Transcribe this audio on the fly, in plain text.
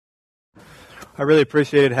I really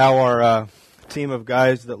appreciated how our team of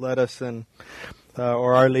guys that led us in,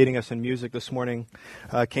 or are leading us in music this morning,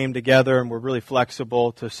 came together and were really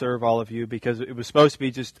flexible to serve all of you, because it was supposed to be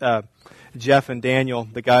just Jeff and Daniel,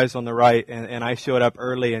 the guys on the right, and I showed up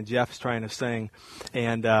early, and Jeff's trying to sing,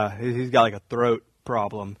 and he's got like a throat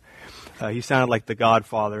problem. He sounded like the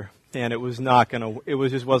Godfather. And it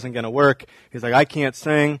just wasn't gonna work. He's like, I can't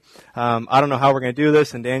sing. I don't know how we're gonna do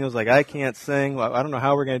this. And Daniel's like, I can't sing. I don't know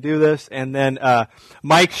how we're gonna do this. And then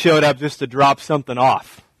Mike showed up just to drop something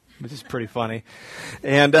off, which is pretty funny.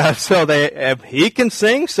 And so he can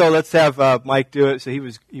sing, so let's have Mike do it. So he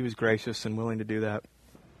was gracious and willing to do that.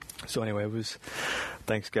 So anyway,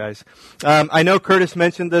 thanks guys. I know Curtis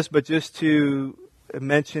mentioned this, but just to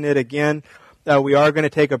mention it again. We are going to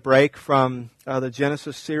take a break from the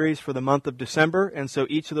Genesis series for the month of December, and so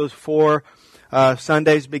each of those 4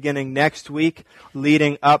 Sundays beginning next week,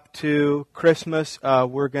 leading up to Christmas,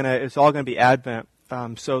 it's all going to be Advent.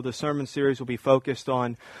 So the sermon series will be focused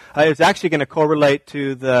on. It's actually going to correlate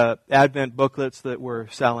to the Advent booklets that we're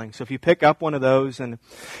selling. So if you pick up one of those and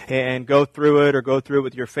go through it, or go through it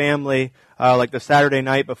with your family, like the Saturday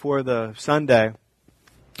night before the Sunday.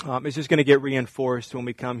 It's just going to get reinforced when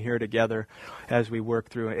we come here together as we work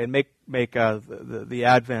through it and make the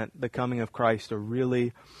Advent, the coming of Christ, a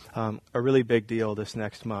really big deal this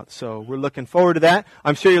next month. So we're looking forward to that.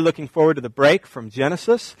 I'm sure you're looking forward to the break from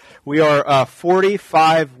Genesis. We are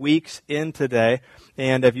 45 weeks in today,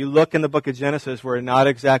 and if you look in the book of Genesis, we're not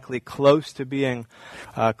exactly close to being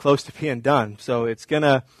done. So it's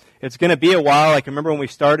gonna be a while. I can remember when we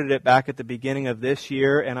started it back at the beginning of this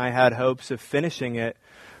year, and I had hopes of finishing it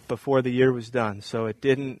before the year was done. So it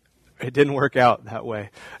didn't work out that way,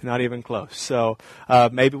 not even close. So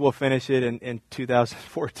maybe we'll finish it in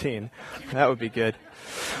 2014. That would be good.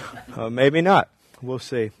 Maybe not. We'll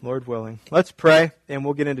see, Lord willing. Let's pray, and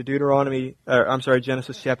we'll get into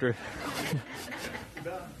Genesis chapter.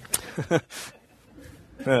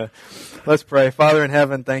 Let's pray. Father in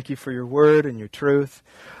heaven, thank you for your word and your truth.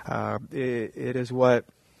 It is what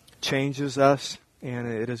changes us, and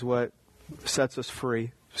it is what sets us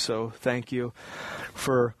free. So thank you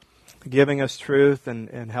for giving us truth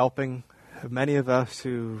and helping many of us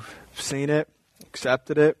who've seen it,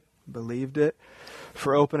 accepted it, believed it,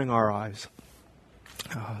 for opening our eyes.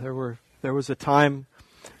 There was a time,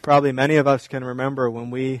 probably many of us can remember, when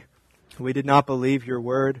we did not believe your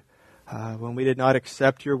word, when we did not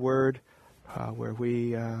accept your word, where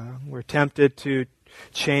we were tempted to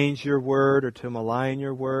change your word or to malign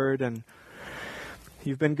your word. And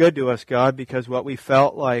you've been good to us, God, because what we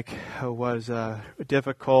felt like was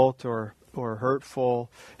difficult or hurtful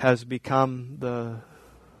has become the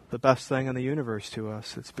best thing in the universe to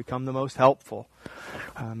us. It's become the most helpful.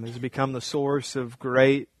 It's become the source of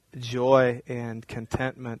great joy and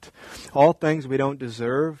contentment. All things we don't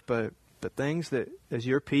deserve, but things that, as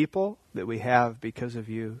your people, that we have because of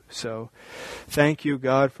you. So thank you,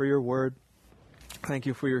 God, for your word. Thank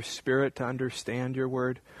you for your Spirit to understand your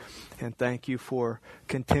word. And thank you for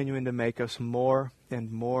continuing to make us more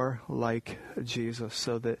and more like Jesus,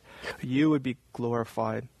 so that you would be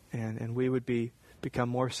glorified and we would become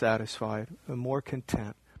more satisfied and more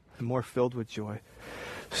content and more filled with joy.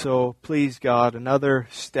 So please, God, another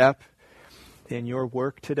step in your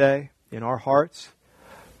work today, in our hearts.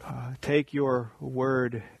 Take your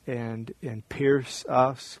word and pierce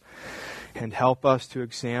us and help us to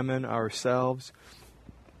examine ourselves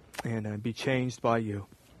and be changed by you.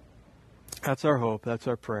 That's our hope. That's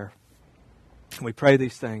our prayer. We pray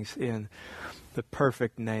these things in the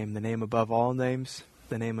perfect name, the name above all names,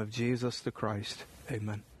 the name of Jesus the Christ.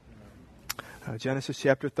 Amen. Genesis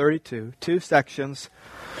chapter 32, 2 sections.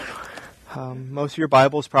 Most of your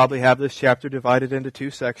Bibles probably have this chapter divided into 2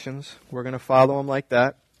 sections. We're going to follow them like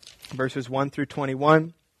that. Verses 1 through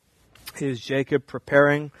 21 is Jacob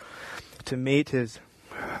preparing to meet his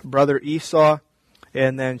brother Esau.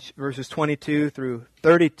 And then verses 22 through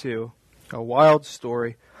 32, a wild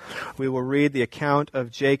story. We will read the account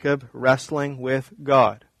of Jacob wrestling with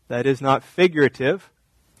God. That is not figurative.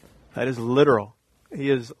 That is literal. He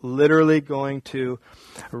is literally going to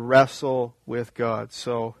wrestle with God.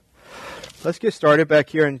 So let's get started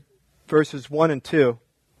back here in verses 1 and 2.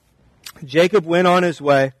 Jacob went on his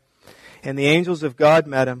way, and the angels of God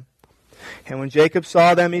met him. And when Jacob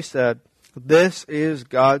saw them, he said, "This is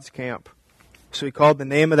God's camp." So he called the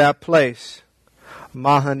name of that place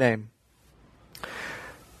Mahanaim.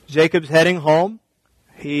 Jacob's heading home.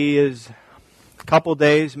 He is a couple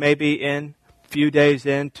days, maybe a few days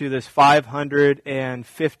into this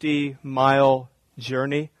 550-mile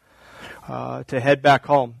journey to head back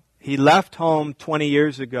home. He left home 20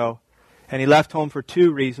 years ago And he left home for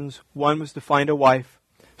two reasons. One was to find a wife.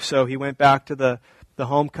 So he went back to the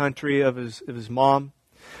home country of his mom.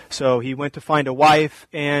 So he went to find a wife,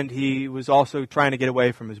 and he was also trying to get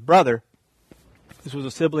away from his brother. This was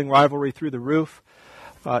a sibling rivalry through the roof.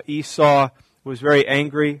 Esau was very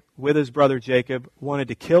angry with his brother Jacob, wanted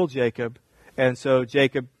to kill Jacob, and so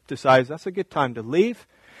Jacob decides that's a good time to leave,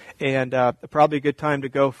 and probably a good time to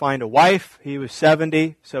go find a wife. He was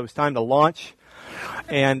 70, so it was time to launch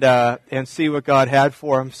and see what God had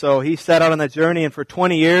for him. So he set out on that journey, and for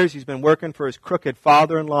 20 years he's been working for his crooked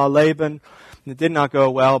father-in-law Laban. It did not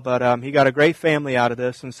go well, but he got a great family out of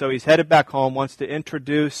this, and so he's headed back home, wants to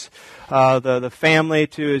introduce the family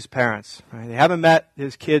to his parents. Right? They haven't met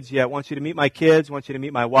his kids yet. Wants you to meet my kids, wants you to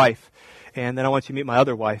meet my wife, and then I want you to meet my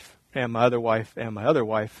other wife, and my other wife, and my other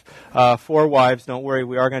wife. 4 wives, don't worry,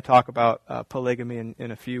 we are going to talk about polygamy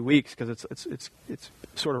in a few weeks, because it's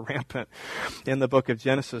sort of rampant in the book of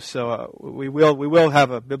Genesis, so we will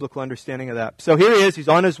have a biblical understanding of that. So here he is, he's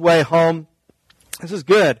on his way home. This is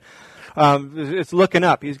good. It's looking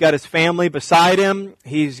up. He's got his family beside him.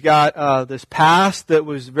 He's got this past that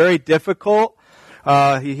was very difficult.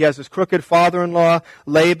 He has his crooked father-in-law,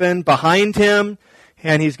 Laban, behind him,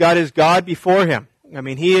 and he's got his God before him. I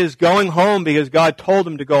mean, he is going home because God told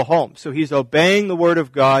him to go home. So he's obeying the word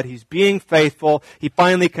of God. He's being faithful. He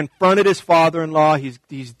finally confronted his father-in-law.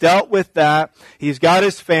 He's dealt with that. He's got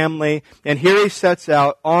his family. And here he sets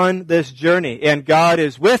out on this journey. And God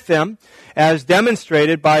is with him, as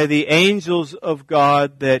demonstrated by the angels of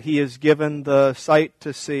God that he is given the sight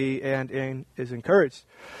to see and is encouraged.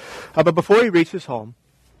 But before he reaches home,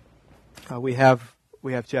 we have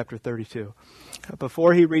chapter 32.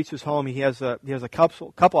 Before he reaches home, he has a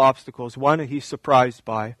couple obstacles. One he's surprised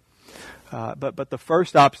by, but the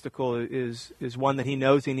first obstacle is one that he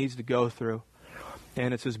knows he needs to go through,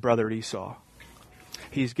 and it's his brother Esau.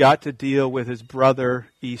 He's got to deal with his brother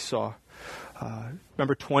Esau.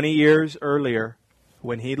 Remember, 20 years earlier,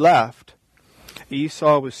 when he left,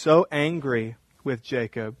 Esau was so angry with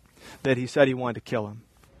Jacob that he said he wanted to kill him.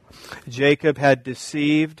 Jacob had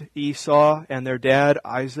deceived Esau and their dad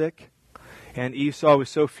Isaac. And Esau was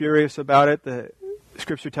so furious about it that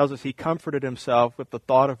Scripture tells us he comforted himself with the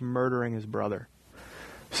thought of murdering his brother.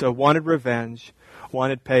 So wanted revenge,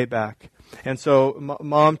 wanted payback. And so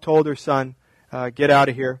mom told her son, get out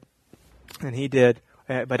of here. And he did.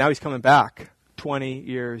 But now he's coming back 20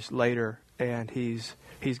 years later, and he's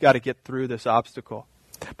got to get through this obstacle.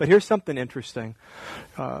 But here's something interesting.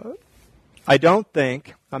 I don't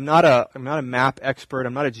think, I'm not a map expert,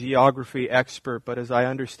 I'm not a geography expert, but as I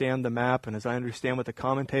understand the map and as I understand what the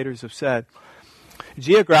commentators have said,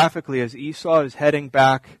 geographically, as Esau is heading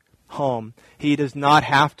back home, he does not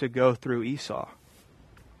have to go through Esau.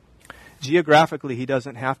 Geographically, he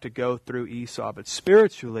doesn't have to go through Esau, but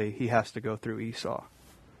spiritually, he has to go through Esau.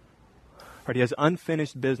 Right, he has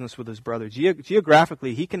unfinished business with his brother.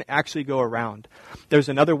 Geographically, he can actually go around. There's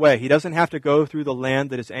another way. He doesn't have to go through the land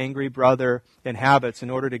that his angry brother inhabits in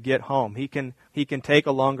order to get home. He can take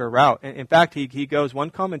a longer route. In fact, he goes, one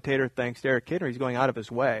commentator thinks, Derek Kidner, he's going out of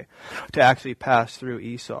his way to actually pass through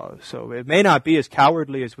Esau. So it may not be as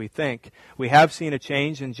cowardly as we think. We have seen a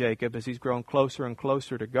change in Jacob as he's grown closer and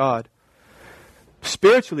closer to God.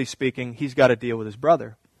 Spiritually speaking, he's got to deal with his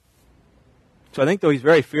brother. So I think though he's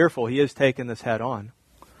very fearful, he is taking this head on.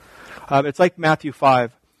 It's like Matthew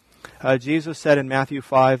 5. Jesus said in Matthew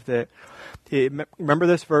 5 that, remember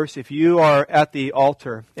this verse, if you are at the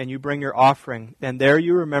altar and you bring your offering, and there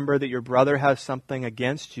you remember that your brother has something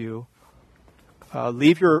against you,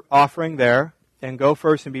 leave your offering there and go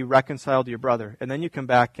first and be reconciled to your brother. And then you come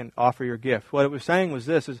back and offer your gift. What it was saying was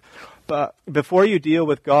this, is before you deal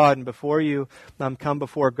with God and before you come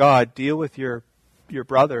before God, deal with your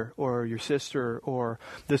brother or your sister or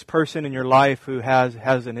this person in your life who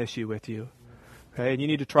has an issue with you. Okay? And you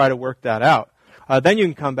need to try to work that out. Then you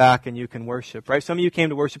can come back and you can worship, right? Some of you came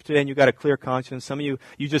to worship today and you got a clear conscience. Some of you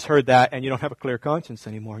just heard that and you don't have a clear conscience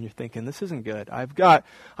anymore. And you're thinking, this isn't good. I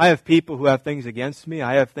have people who have things against me.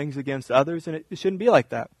 I have things against others, and it shouldn't be like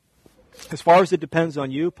that. As far as it depends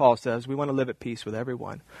on you, Paul says, we want to live at peace with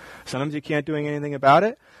everyone. Sometimes you can't do anything about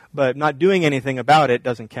it, but not doing anything about it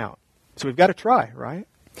doesn't count. So we've got to try, right?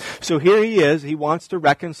 So here he is. He wants to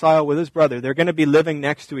reconcile with his brother. They're going to be living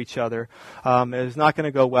next to each other. It's not going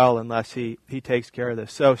to go well unless he takes care of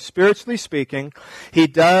this. So spiritually speaking, he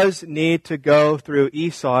does need to go through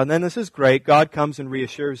Esau. And then this is great. God comes and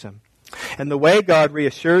reassures him. And the way God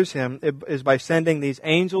reassures him is by sending these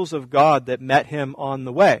angels of God that met him on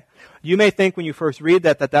the way. You may think when you first read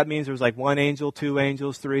that means there was like 1 angel, 2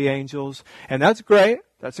 angels, 3 angels. And that's great.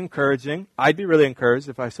 That's encouraging. I'd be really encouraged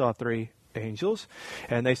if I saw 3 angels.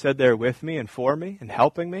 And they said they're with me and for me and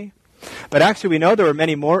helping me. But actually we know there were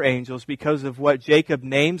many more angels because of what Jacob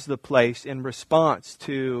names the place in response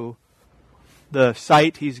to the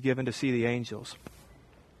sight he's given to see the angels.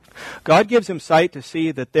 God gives him sight to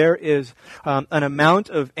see that there is an amount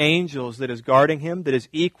of angels that is guarding him that is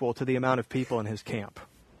equal to the amount of people in his camp,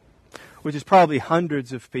 which is probably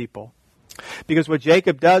hundreds of people. Because what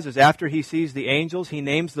Jacob does is after he sees the angels, he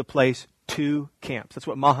names the place two camps. That's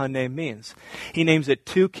what Mahanaim means. He names it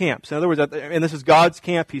two camps. In other words, and this is God's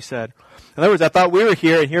camp, he said. In other words, I thought we were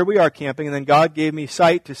here, and here we are camping, and then God gave me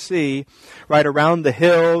sight to see right around the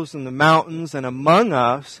hills and the mountains and among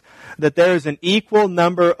us that there is an equal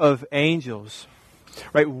number of angels,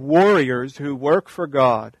 right, warriors who work for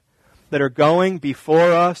God that are going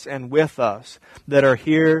before us and with us that are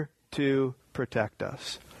here to protect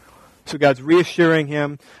us. So God's reassuring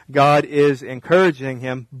him, God is encouraging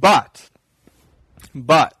him, but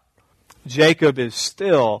Jacob is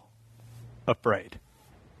still afraid.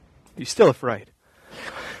 He's still afraid.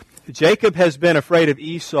 Jacob has been afraid of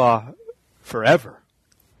Esau forever.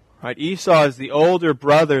 Right? Esau is the older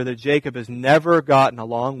brother that Jacob has never gotten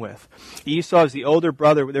along with. Esau is the older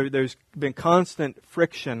brother. There's been constant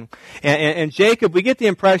friction. And Jacob, we get the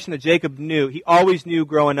impression that Jacob knew, he always knew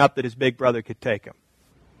growing up that his big brother could take him.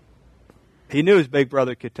 He knew his big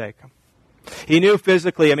brother could take him. He knew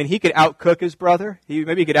physically, he could outcook his brother.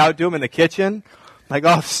 Maybe he could outdo him in the kitchen. Like,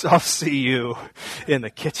 I'll see you in the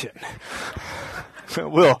kitchen.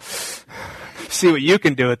 We'll see what you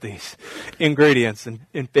can do with these ingredients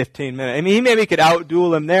in 15 minutes. He maybe could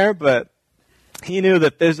outduel him there, but he knew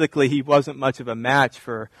that physically he wasn't much of a match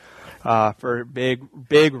for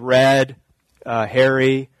big red,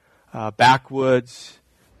 hairy, backwoods,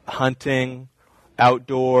 hunting,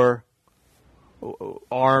 outdoor,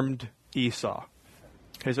 armed Esau.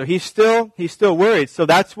 Okay, so he's still worried. So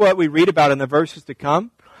that's what we read about in the verses to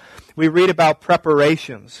come. We read about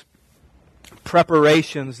preparations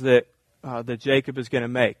that Jacob is going to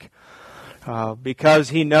make because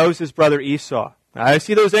he knows his brother Esau. I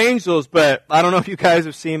see those angels, but I don't know if you guys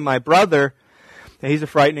have seen my brother. He's a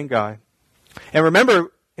frightening guy. And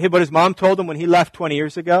remember what his mom told him when he left 20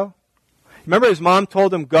 years ago? Remember his mom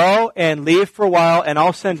told him, go and leave for a while, and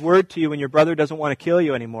I'll send word to you when your brother doesn't want to kill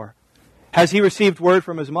you anymore. Has he received word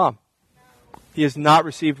from his mom? He has not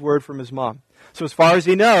received word from his mom. So as far as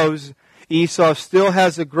he knows, Esau still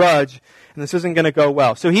has a grudge, and this isn't going to go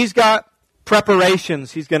well. So he's got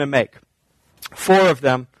preparations he's going to make. 4 of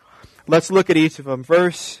them. Let's look at each of them.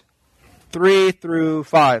 Verse 3 through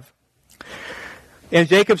 5. And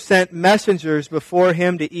Jacob sent messengers before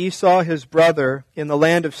him to Esau his brother in the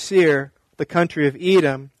land of Seir, the country of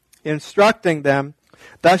Edom, instructing them,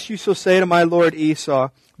 thus you shall say to my lord Esau,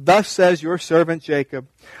 thus says your servant Jacob,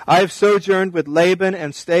 I have sojourned with Laban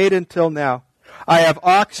and stayed until now. I have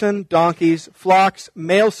oxen, donkeys, flocks,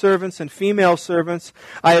 male servants and female servants.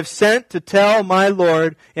 I have sent to tell my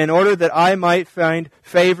lord in order that I might find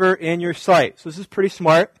favor in your sight. So this is pretty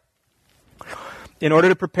smart. In order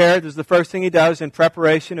to prepare, this is the first thing he does in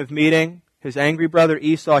preparation of meeting his angry brother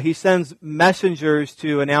Esau. He sends messengers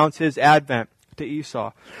to announce his advent to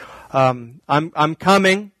Esau. I'm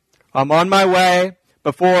coming. I'm on my way.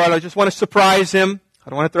 Before, I just want to surprise him. I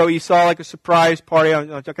don't want to throw Esau like a surprise party. I'm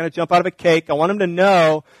not going to jump out of a cake. I want him to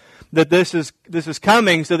know that this is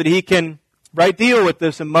coming so that he can deal with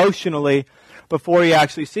this emotionally before he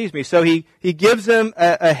actually sees me. So he gives him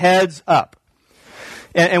a heads up.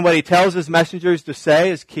 And what he tells his messengers to say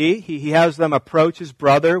is key. He has them approach his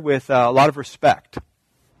brother with a lot of respect.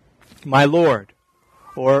 My Lord,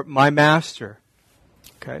 or my master.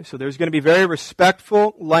 Okay, so there's going to be very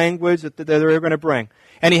respectful language that they're going to bring.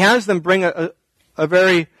 And he has them bring a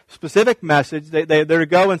very specific message. They're to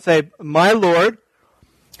go and say, my Lord,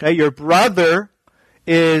 okay, your brother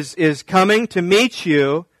is coming to meet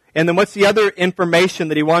you. And then what's the other information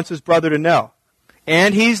that he wants his brother to know?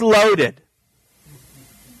 And he's loaded.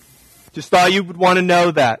 Just thought you would want to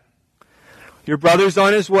know that. Your brother's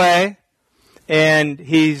on his way, and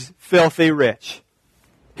he's filthy rich.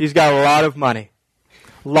 He's got a lot of money,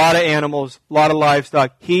 a lot of animals, a lot of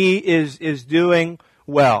livestock. He is doing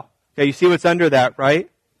well. Okay, you see what's under that,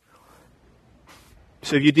 right?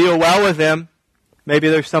 So if you deal well with him, maybe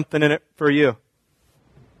there's something in it for you.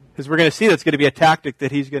 Because we're going to see that's going to be a tactic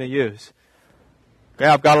that he's going to use. Okay,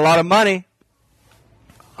 I've got a lot of money.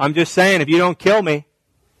 I'm just saying, if you don't kill me,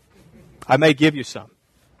 I may give you some.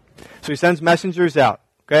 So he sends messengers out.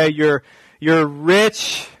 Okay, your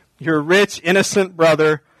rich, innocent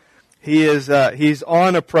brother, he's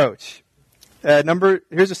on approach.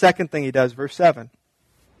 Here's the second thing he does, verse 7.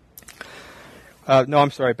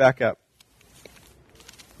 Back up.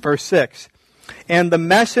 Verse 6. And the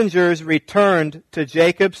messengers returned to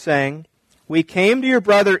Jacob, saying, We came to your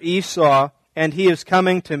brother Esau, and he is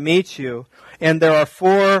coming to meet you, and there are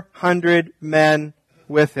 400 men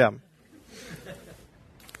with him.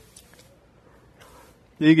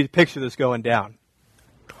 You can picture this going down.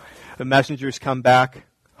 The messengers come back.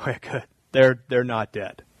 Oh, good. They're not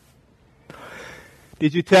dead.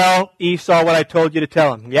 Did you tell Esau what I told you to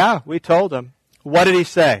tell him? Yeah, we told him. What did he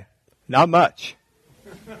say? Not much.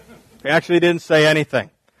 He actually didn't say anything.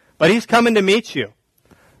 But he's coming to meet you.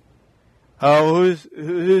 Oh,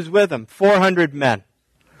 who's with him? 400 men.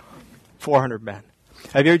 400 men.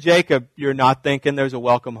 If you're Jacob, you're not thinking there's a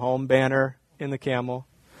welcome home banner in the camel.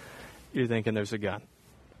 You're thinking there's a gun.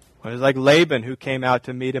 Well, it's like Laban who came out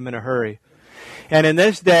to meet him in a hurry. And in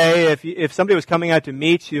this day, if somebody was coming out to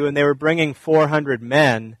meet you and they were bringing 400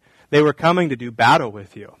 men, they were coming to do battle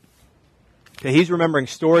with you. Okay, he's remembering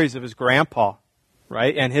stories of his grandpa,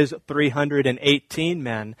 right, and his 318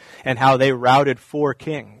 men and how they routed 4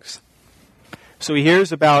 kings. So he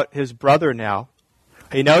hears about his brother now.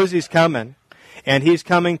 He knows he's coming, and he's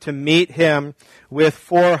coming to meet him with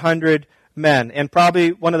 400 men. And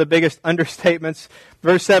probably one of the biggest understatements,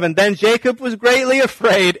 verse 7, Then Jacob was greatly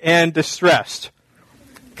afraid and distressed.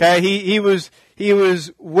 Okay, he was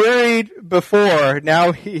worried before.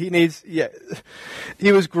 Now he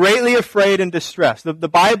was greatly afraid and distressed. The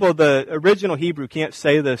Bible, the original Hebrew, can't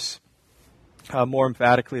say this more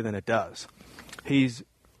emphatically than it does. He's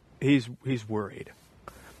worried.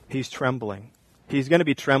 He's trembling. He's going to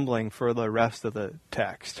be trembling for the rest of the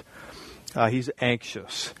text. He's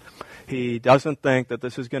anxious. He doesn't think that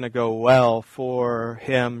this is going to go well for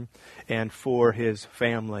him and for his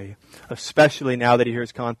family, especially now that he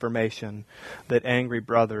hears confirmation that angry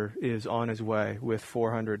brother is on his way with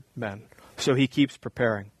 400 men. So he keeps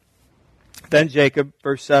preparing. Then Jacob,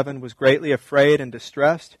 verse 7, was greatly afraid and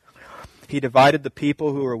distressed. He divided the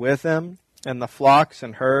people who were with him and the flocks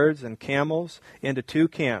and herds and camels into 2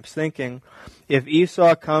 camps, thinking, if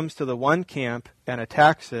Esau comes to the one camp and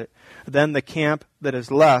attacks it, then the camp that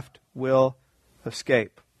is left will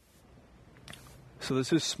escape. So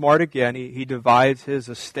this is smart again. He divides his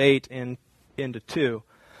estate into 2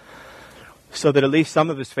 so that at least some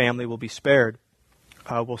of his family will be spared.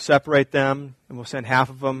 We'll separate them and we'll send half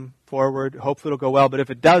of them forward. Hopefully it'll go well. But if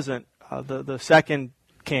it doesn't, the second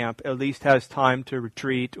camp at least has time to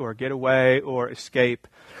retreat or get away or escape.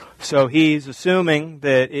 So he's assuming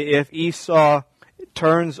that if Esau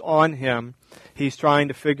turns on him, he's trying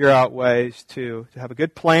to figure out ways to have a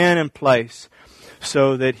good plan in place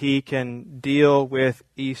so that he can deal with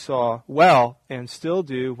Esau well and still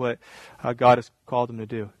do what God has called him to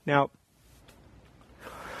do. Now,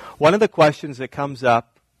 one of the questions that comes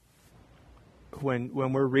up when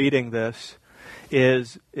we're reading this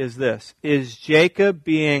is this. Is Jacob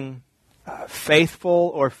being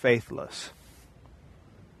faithful or faithless?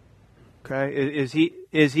 Okay,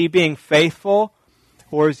 is he being faithful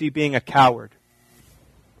or is he being a coward?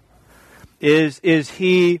 Is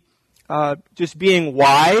he just being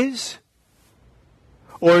wise,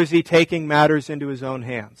 or is he taking matters into his own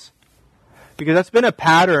hands? Because that's been a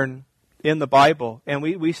pattern in the Bible, and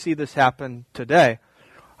we see this happen today,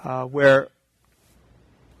 where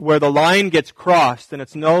the line gets crossed and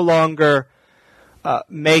it's no longer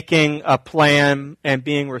making a plan and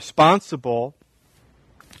being responsible.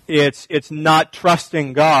 It's not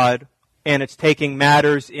trusting God, and it's taking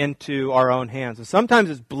matters into our own hands. And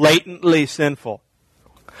sometimes it's blatantly sinful.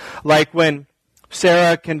 Like when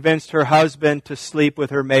Sarah convinced her husband to sleep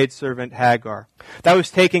with her maidservant Hagar. That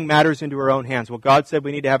was taking matters into her own hands. Well, God said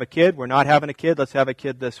we need to have a kid. We're not having a kid. Let's have a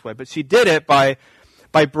kid this way. But she did it by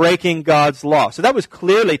breaking God's law. So that was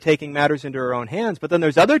clearly taking matters into her own hands. But then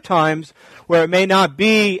there's other times where it may not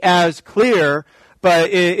be as clear,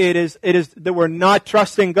 but it is that we're not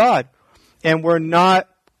trusting God, and we're not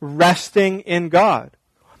resting in God,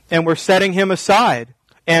 and we're setting Him aside,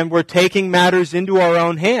 and we're taking matters into our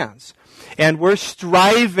own hands, and we're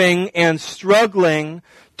striving and struggling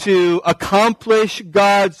to accomplish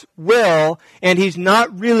God's will, and He's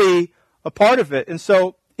not really a part of it. And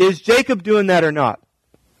so, is Jacob doing that or not?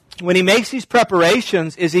 When he makes these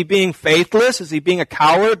preparations, is he being faithless? Is he being a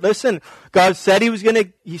coward? Listen, God said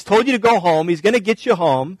He's told you to go home. He's going to get you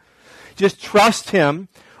home. Just trust Him.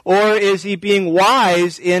 Or is he being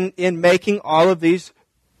wise in making all of these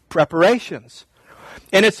preparations?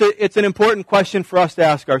 And it's an important question for us to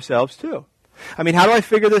ask ourselves too. I mean, how do I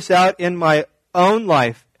figure this out in my own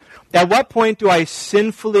life? At what point do I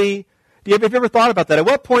sinfully, have you ever thought about that? At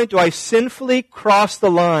what point do I sinfully cross the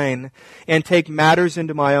line and take matters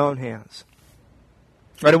into my own hands?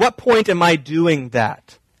 Right? At what point am I doing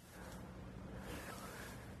that?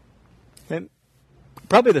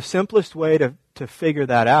 Probably the simplest way to figure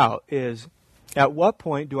that out is, at what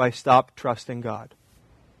point do I stop trusting God?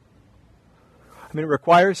 I mean, it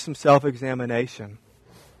requires some self-examination.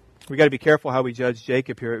 We've got to be careful how we judge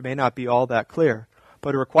Jacob here. It may not be all that clear,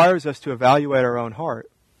 but it requires us to evaluate our own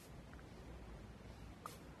heart.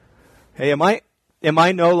 Hey, am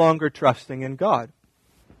I no longer trusting in God?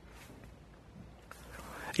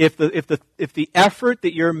 If the effort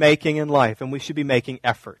that you're making in life, and we should be making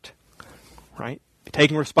effort, right?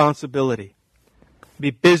 Taking responsibility,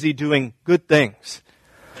 be busy doing good things.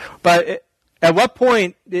 But at what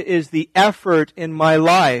point is the effort in my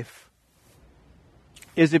life,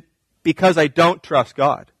 is it because I don't trust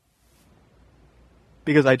God?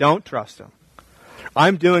 Because I don't trust Him.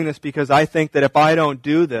 I'm doing this because I think that if I don't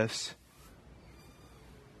do this,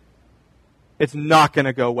 it's not going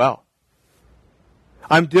to go well.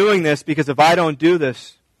 I'm doing this because if I don't do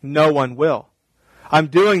this, no one will. I'm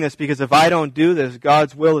doing this because if I don't do this,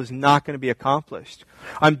 God's will is not going to be accomplished.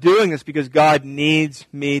 I'm doing this because God needs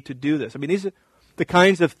me to do this. I mean, these are the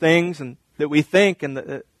kinds of things that we think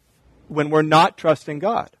when we're not trusting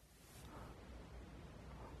God.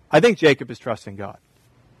 I think Jacob is trusting God.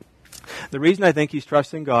 The reason I think he's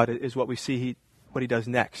trusting God is what we see what he does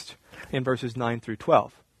next in verses 9 through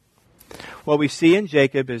 12. What we see in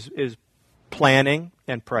Jacob is planning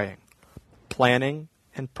and praying. Planning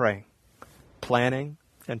and praying. Planning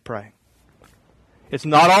and praying. It's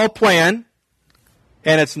not all plan,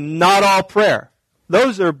 and it's not all prayer.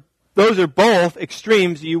 Those are both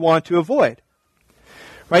extremes you want to avoid.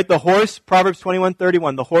 Right? The horse, Proverbs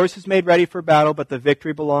 21:31, the horse is made ready for battle, but the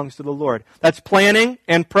victory belongs to the Lord. That's planning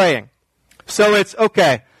and praying. So it's,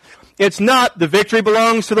 okay, it's not the victory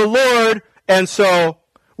belongs to the Lord, and so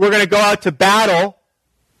we're going to go out to battle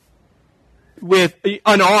with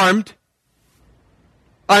unarmed,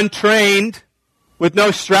 untrained, with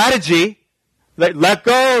no strategy. Let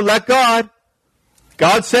go, let God.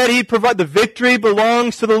 God said He'd provide. The victory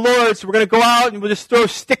belongs to the Lord, so we're going to go out and we'll just throw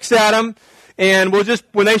sticks at them, and we'll just,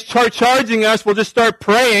 when they start charging us, we'll just start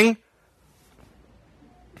praying.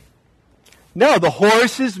 No, the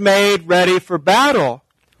horse is made ready for battle.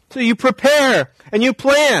 So you prepare and you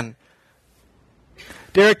plan.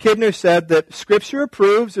 Derek Kidner said that Scripture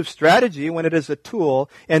approves of strategy when it is a tool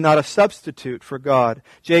and not a substitute for God.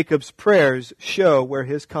 Jacob's prayers show where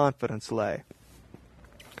his confidence lay.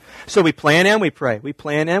 So we plan and we pray. We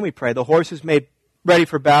plan and we pray. The horse is made ready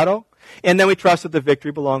for battle, and then we trust that the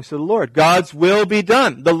victory belongs to the Lord. God's will be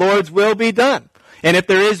done. The Lord's will be done. And if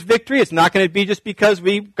there is victory, it's not going to be just because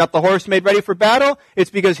we got the horse made ready for battle.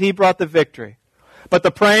 It's because He brought the victory. But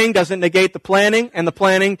the praying doesn't negate the planning, and the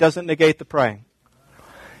planning doesn't negate the praying.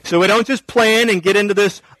 So we don't just plan and get into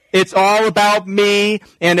this, it's all about me,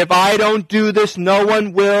 and if I don't do this, no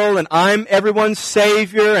one will, and I'm everyone's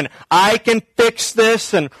Savior, and I can fix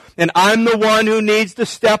this, and I'm the one who needs to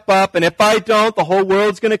step up, and if I don't, the whole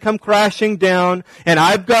world's going to come crashing down, and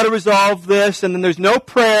I've got to resolve this, and then there's no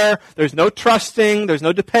prayer, there's no trusting, there's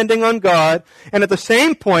no depending on God, and at the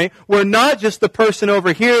same point, we're not just the person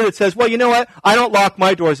over here that says, well, you know what, I don't lock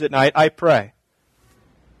my doors at night, I pray.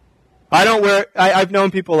 I've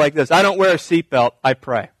known people like this. I don't wear a seatbelt, I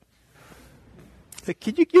pray.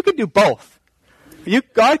 You can do both.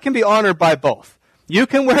 God can be honored by both. You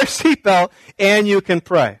can wear a seatbelt and you can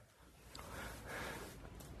pray.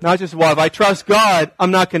 Not just, well, if I trust God,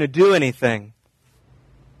 I'm not going to do anything.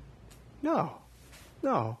 No.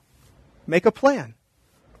 Make a plan.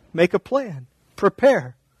 Make a plan.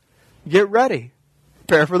 Prepare. Get ready.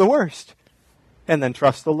 Prepare for the worst. And then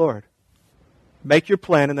trust the Lord. Make your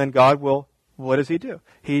plan, and then God will, what does He do?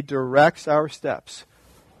 He directs our steps.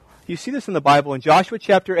 You see this in the Bible. In Joshua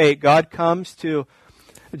chapter 8, God comes to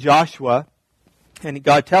Joshua, and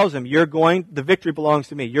God tells him, the victory belongs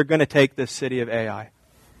to me. You're going to take this city of Ai.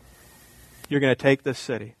 You're going to take this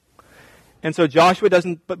city. And so Joshua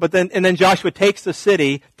doesn't, then Joshua takes the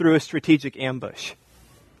city through a strategic ambush.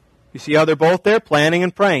 You see how they're both there, planning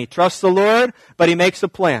and praying. He trusts the Lord, but he makes a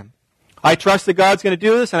plan. I trust that God's going to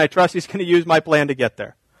do this, and I trust He's going to use my plan to get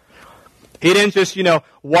there. He didn't just,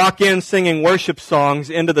 walk in singing worship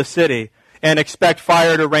songs into the city and expect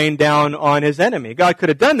fire to rain down on his enemy. God could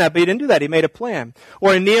have done that, but He didn't do that. He made a plan.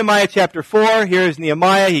 Or in Nehemiah chapter 4, here's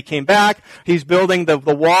Nehemiah. He came back. He's building the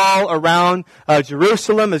wall around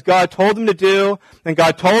Jerusalem as God told him to do. And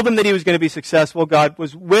God told him that he was going to be successful. God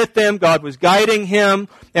was with him. God was guiding him.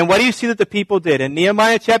 And what do you see that the people did? In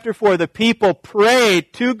Nehemiah chapter 4, the people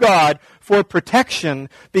prayed to God for protection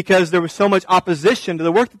because there was so much opposition to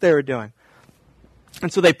the work that they were doing.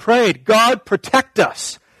 And so they prayed, God, protect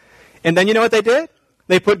us. And then you know what they did?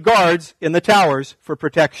 They put guards in the towers for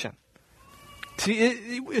protection. So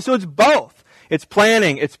it's both. It's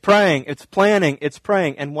planning, it's praying, it's planning, it's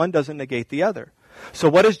praying, and one doesn't negate the other. So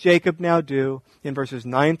what does Jacob now do? In verses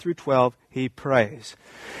 9 through 12, he prays.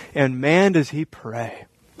 And man, does he pray.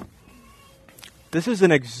 This is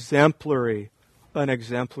an exemplary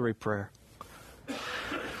prayer.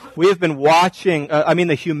 We have been watching,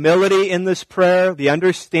 the humility in this prayer, the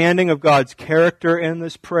understanding of God's character in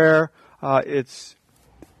this prayer. It's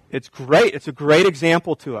great. It's a great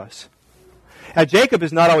example to us. Now, Jacob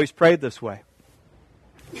has not always prayed this way.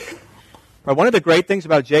 One of the great things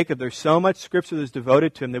about Jacob, there's so much Scripture that's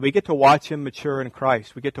devoted to him that we get to watch him mature in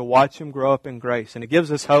Christ. We get to watch him grow up in grace. And it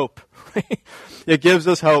gives us hope. It gives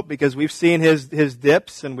us hope because we've seen his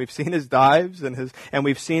dips and we've seen his dives and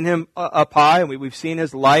we've seen him up high and we've seen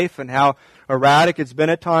his life and how erratic it's been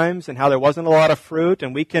at times and how there wasn't a lot of fruit.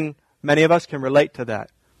 And many of us can relate to that.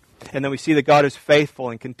 And then we see that God is faithful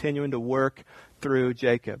and continuing to work through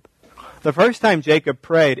Jacob. The first time Jacob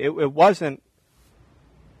prayed, it wasn't,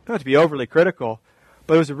 not to be overly critical,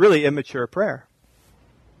 but it was a really immature prayer.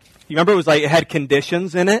 You remember it had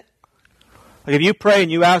conditions in it? Like if you pray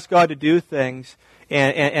and you ask God to do things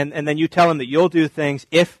and then you tell him that you'll do things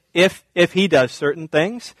if he does certain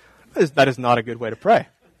things, that is not a good way to pray.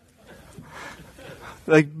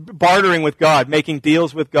 Like bartering with God, making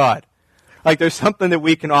deals with God. Like there's something that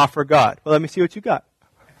we can offer God. Well, let me see what you got.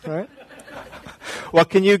 All right? What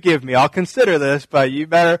can you give me? I'll consider this, but you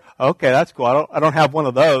better... Okay, that's cool. I don't have one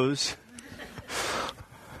of those.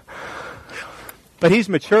 But he's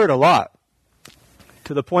matured a lot.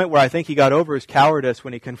 To the point where I think he got over his cowardice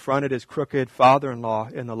when he confronted his crooked father-in-law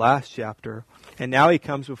in the last chapter. And now he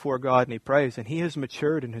comes before God and he prays, and he has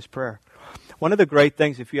matured in his prayer. One of the great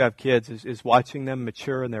things, if you have kids, is watching them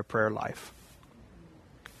mature in their prayer life.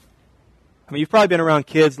 I mean, you've probably been around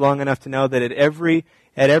kids long enough to know that at every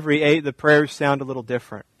age, the prayers sound a little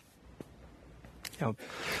different. One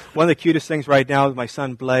of the cutest things right now is my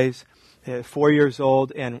son Blaze, 4 years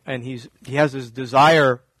old, and he has this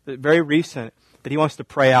desire, very recent, that he wants to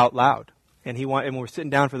pray out loud. And when we're sitting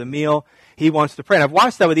down for the meal, he wants to pray. And I've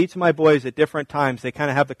watched that with each of my boys at different times. They kind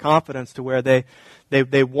of have the confidence to where they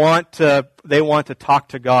want to talk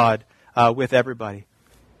to God with everybody.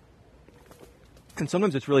 And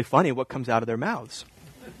sometimes it's really funny what comes out of their mouths.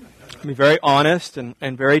 I mean, very honest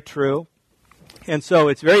and very true. And so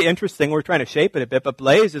it's very interesting. We're trying to shape it a bit, but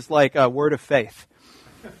Blaze is like a word of faith.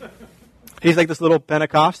 He's like this little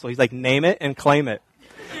Pentecostal. He's like, name it and claim it.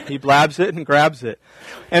 He blabs it and grabs it.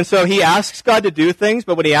 And so he asks God to do things,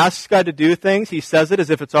 but when he asks God to do things, he says it as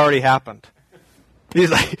if it's already happened.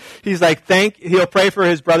 He'll pray for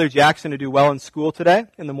his brother Jackson to do well in school today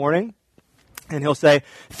in the morning. And he'll say,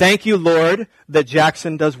 thank you, Lord, that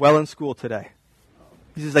Jackson does well in school today.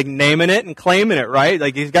 He's just like naming it and claiming it, right?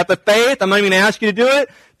 Like he's got the faith. I'm not even going to ask you to do it.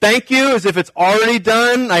 Thank you, as if it's already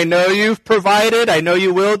done. I know you've provided. I know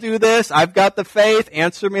you will do this. I've got the faith.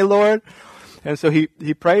 Answer me, Lord. And so he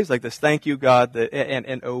prays like this. Thank you, God,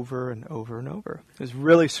 and over and over and over. It's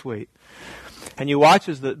really sweet. And you watch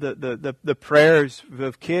as the prayers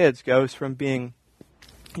of kids goes from being,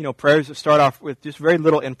 prayers that start off with just very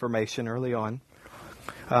little information early on.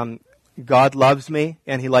 God loves me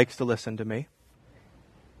and he likes to listen to me.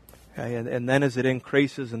 Okay, and then as it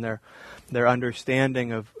increases in their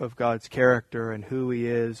understanding of God's character and who he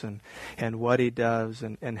is and what he does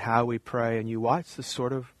and how we pray, and you watch this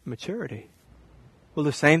sort of maturity. Well,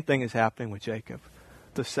 the same thing is happening with Jacob.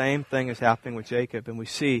 The same thing is happening with Jacob, and we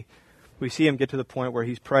see him get to the point where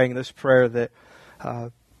he's praying this prayer that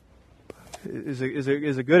is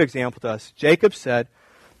a good example to us. Jacob said,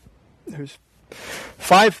 there's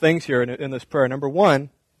 5 things here in this prayer. Number 1,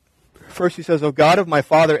 first he says, "O God of my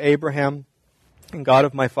father Abraham and God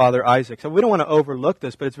of my father Isaac." So we don't want to overlook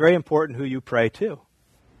this, but it's very important who you pray to.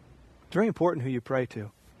 It's very important who you pray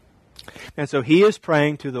to. And so he is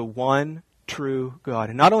praying to the one true God.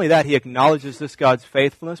 And not only that, he acknowledges this God's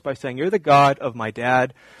faithfulness by saying, you're the God of my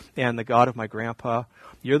dad and the God of my grandpa.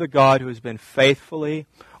 You're the God who has been faithfully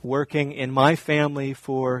working in my family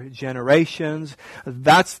for generations.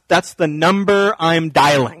 That's the number I'm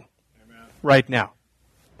dialing right now.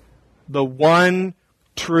 The one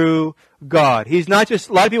true God. He's not just,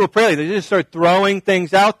 a lot of people pray like they just start throwing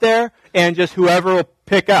things out there and just whoever will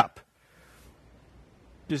pick up.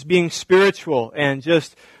 Just being spiritual and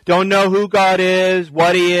just don't know who God is,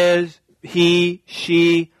 what he is, he,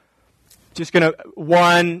 she, just going to,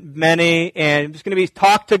 one, many, and just going to be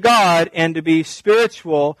talk to God and to be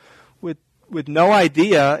spiritual with no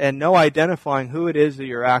idea and no identifying who it is that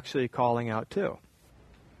you're actually calling out to.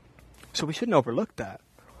 So we shouldn't overlook that.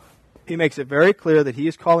 He makes it very clear that he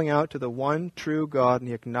is calling out to the one true God, and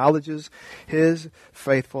he acknowledges his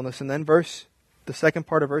faithfulness. And then verse the second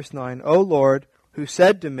part of verse 9, O Lord, who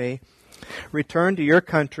said to me, return to your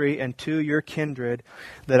country and to your kindred,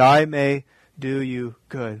 that I may do you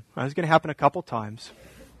good. Now, this is going to happen a couple times.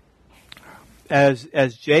 As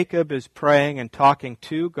Jacob is praying and talking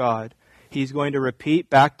to God, he's going to repeat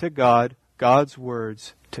back to God God's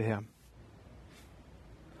words to him.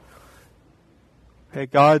 Okay,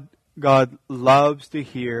 God loves to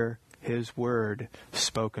hear his word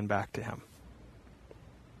spoken back to him.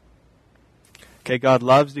 Okay, God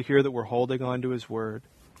loves to hear that we're holding on to his word,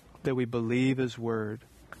 that we believe his word,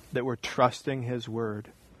 that we're trusting his word.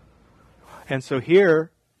 And so here,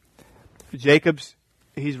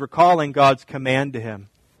 he's recalling God's command to him.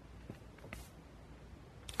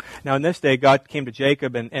 Now in this day, God came to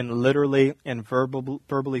Jacob and literally and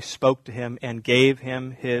verbally spoke to him and gave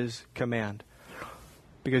him his command.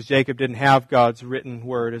 Because Jacob didn't have God's written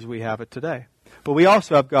word as we have it today. But we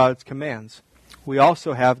also have God's commands. We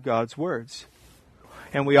also have God's words.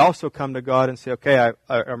 And we also come to God and say, okay,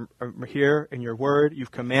 I'm here in your word.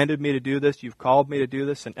 You've commanded me to do this. You've called me to do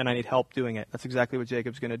this, and I need help doing it. That's exactly what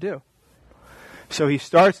Jacob's going to do. So he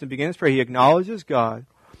starts and begins to pray. He acknowledges God,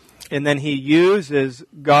 and then he uses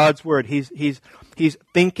God's word. He's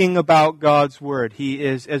thinking about God's word. He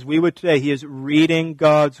is, as we would today, he is reading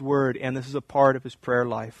God's word, and this is a part of his prayer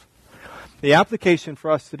life. The application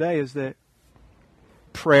for us today is that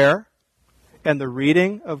prayer and the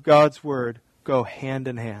reading of God's word go hand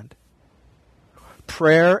in hand.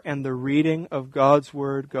 Prayer and the reading of God's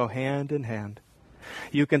word go hand in hand.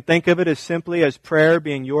 You can think of it as simply as prayer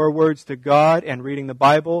being your words to God and reading the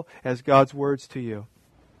Bible as God's words to you.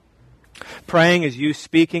 Praying is you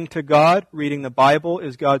speaking to God. Reading the Bible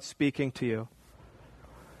is God speaking to you.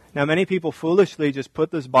 Now, many people foolishly just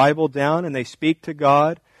put this Bible down and they speak to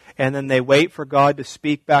God, and then they wait for God to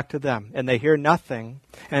speak back to them. And they hear nothing,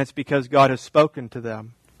 and it's because God has spoken to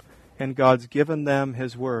them. And God's given them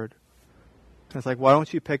his word. And it's like, why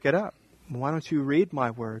don't you pick it up? Why don't you read my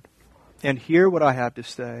word? And hear what I have to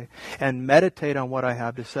say. And meditate on what I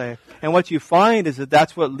have to say. And what you find is that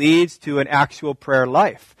that's what leads to an actual prayer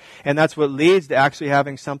life. And that's what leads to actually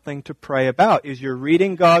having something to pray about, is you're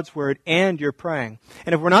reading God's word and you're praying.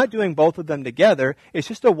 And if we're not doing both of them together, it's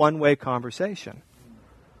just a one-way conversation.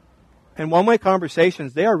 And one-way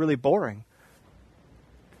conversations, they are really boring.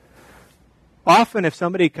 Often if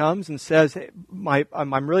somebody comes and says, hey,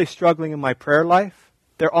 I'm really struggling in my prayer life,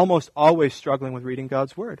 they're almost always struggling with reading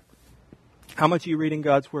God's word. How much are you reading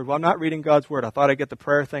God's word? Well, I'm not reading God's word. I thought I'd get the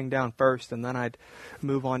prayer thing down first and then I'd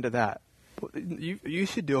move on to that. You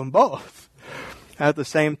should do them both at the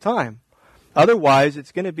same time. Otherwise,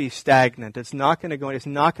 it's going to be stagnant. It's not going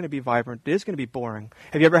to be vibrant. It is going to be boring.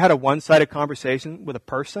 Have you ever had a one-sided conversation with a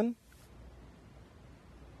person?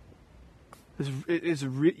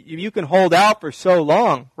 You can hold out for so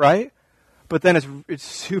long, right? But then it's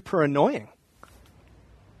super annoying.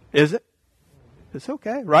 Is it? It's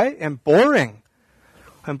okay, right? And boring.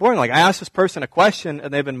 Like, I asked this person a question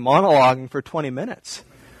and they've been monologuing for 20 minutes.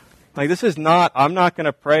 Like, I'm not going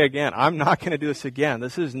to pray again. I'm not going to do this again.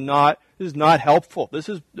 This is not helpful. This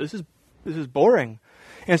is boring.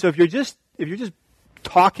 And so if you're just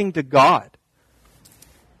talking to God,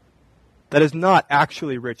 that is not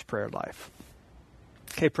actually rich prayer life.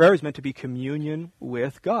 Okay, prayer is meant to be communion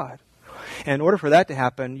with God. And in order for that to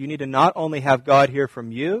happen, you need to not only have God hear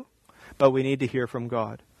from you, but we need to hear from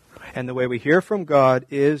God. And the way we hear from God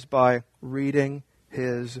is by reading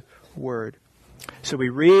his word. So we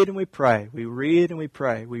read and we pray. We read and we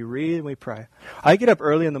pray. We read and we pray. I get up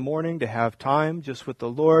early in the morning to have time just with the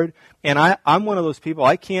Lord. And I'm one of those people,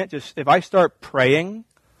 if I start praying,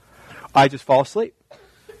 I just fall asleep.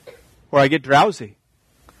 Or I get drowsy.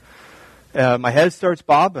 My head starts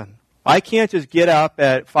bobbing. I can't just get up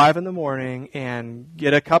at 5 in the morning and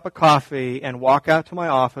get a cup of coffee and walk out to my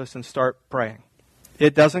office and start praying.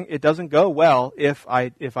 It doesn't go well if I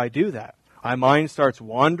do that. My mind starts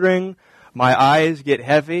wandering. My eyes get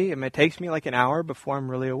heavy, and it takes me like an hour before I'm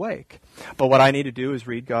really awake. But what I need to do is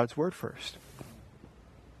read God's word first.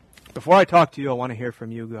 Before I talk to you, I want to hear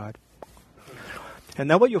from you, God. And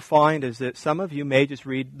then what you'll find is that some of you may just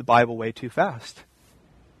read the Bible way too fast.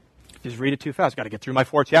 Just read it too fast. Got to get through my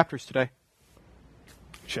 4 chapters today.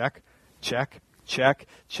 Check, check, check,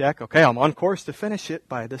 check. Okay, I'm on course to finish it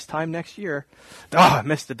by this time next year. I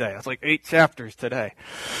missed a day. That's like 8 chapters today.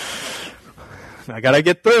 I got to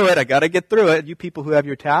get through it. You people who have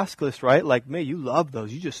your task list, right? Like me, you love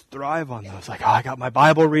those. You just thrive on those. Like, I got my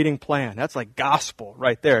Bible reading plan. That's like gospel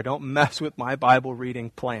right there. Don't mess with my Bible reading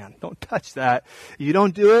plan. Don't touch that. You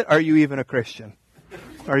don't do it, are you even a Christian?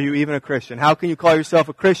 Are you even a Christian? How can you call yourself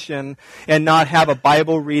a Christian and not have a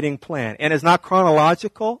Bible reading plan? And it's not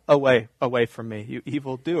chronological? Away from me, you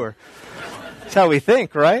evil doer. That's how we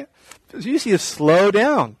think, right? You just need to slow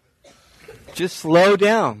down. Just slow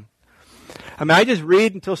down. I mean, I just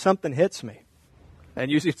read until something hits me.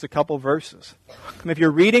 And usually it's a couple verses. I mean, if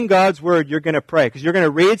you're reading God's Word, you're going to pray. Because you're going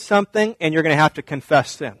to read something and you're going to have to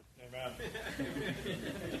confess sin. Amen.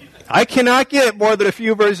 I cannot get more than a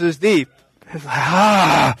few verses deep. It's like,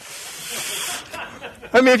 I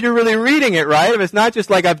mean, if you're really reading it, right? If it's not just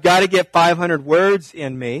like I've got to get 500 words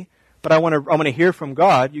in me, but I want to hear from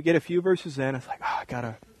God, you get a few verses in, it's like, I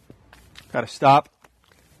gotta stop.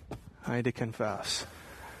 I need to confess.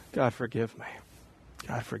 God, forgive me.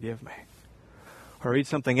 God, forgive me. Or read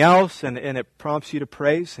something else, and it prompts you to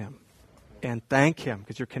praise Him and thank Him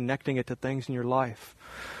because you're connecting it to things in your life.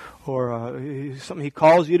 Or something He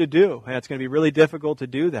calls you to do, and it's going to be really difficult to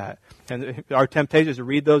do that. And our temptation is to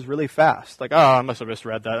read those really fast. Like, I must have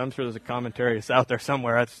misread that. I'm sure there's a commentary that's out there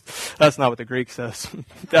somewhere. That's not what the Greek says.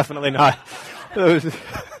 Definitely not.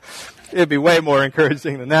 It'd be way more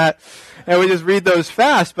encouraging than that. And we just read those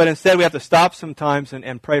fast, but instead we have to stop sometimes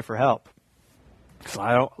and pray for help.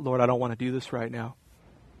 So Lord, I don't want to do this right now.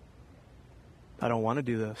 I don't want to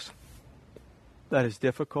do this. That is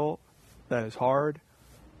difficult. That is hard.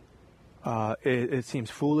 It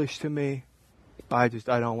seems foolish to me. I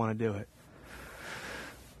don't want to do it.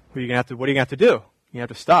 What are you going to have to do? You have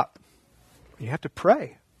to stop. You have to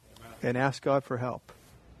pray and ask God for help.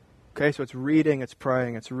 Okay, so it's reading, it's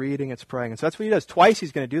praying, it's reading, it's praying. And so that's what he does. Twice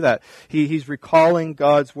he's going to do that. He's recalling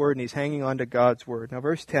God's Word and he's hanging on to God's Word. Now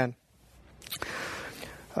verse 10.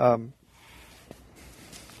 I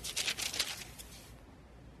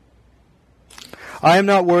am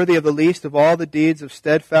not worthy of the least of all the deeds of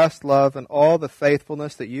steadfast love and all the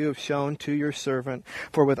faithfulness that you have shown to your servant.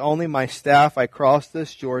 For with only my staff I crossed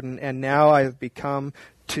this Jordan, and now I have become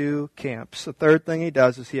two camps. The third thing he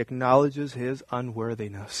does is he acknowledges his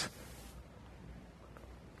unworthiness.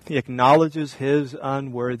 He acknowledges his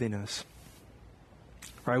unworthiness.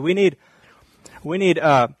 Right? We need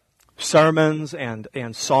sermons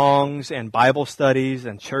and songs and Bible studies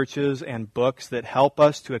and churches and books that help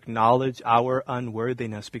us to acknowledge our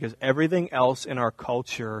unworthiness, because everything else in our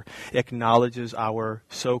culture acknowledges our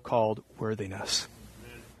so-called worthiness.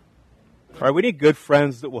 Right? We need good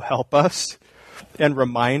friends that will help us and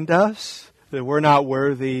remind us that we're not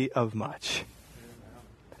worthy of much.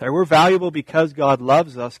 That we're valuable because God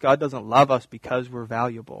loves us. God doesn't love us because we're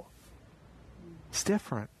valuable. It's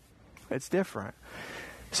different. It's different.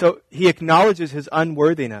 So he acknowledges his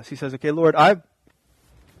unworthiness. He says, okay, Lord,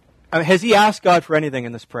 has he asked God for anything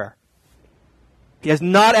in this prayer? He has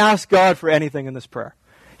not asked God for anything in this prayer.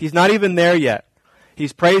 He's not even there yet.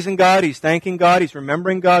 He's praising God, he's thanking God, he's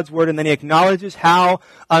remembering God's Word, and then he acknowledges how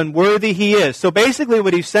unworthy he is. So basically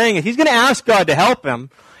what he's saying is he's going to ask God to help him,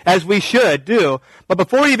 as we should do. But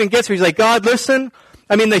before he even gets here, he's like, God, listen.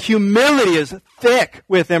 I mean, the humility is thick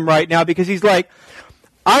with him right now, because he's like,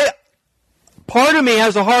 part of me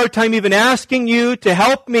has a hard time even asking you to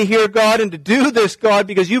help me here, God, and to do this, God,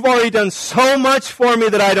 because you've already done so much for me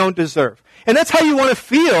that I don't deserve. And that's how you want to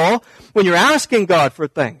feel when you're asking God for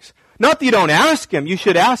things. Not that you don't ask Him. You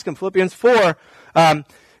should ask Him. Philippians 4,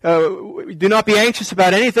 do not be anxious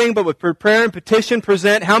about anything, but with prayer and petition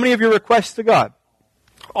present how many of your requests to God?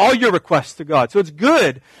 All your requests to God. So it's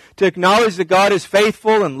good to acknowledge that God is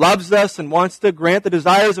faithful and loves us and wants to grant the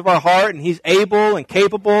desires of our heart, and He's able and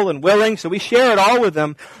capable and willing, so we share it all with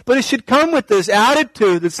Him. But it should come with this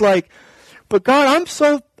attitude that's like, but God,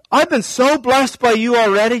 I've been so blessed by you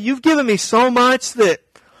already. You've given me so much that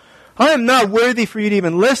I am not worthy for you to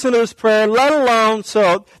even listen to this prayer, let alone.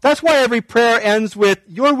 So that's why every prayer ends with,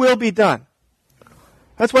 your will be done.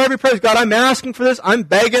 That's why every prayer is, God, I'm asking for this. I'm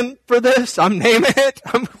begging for this. I'm naming it.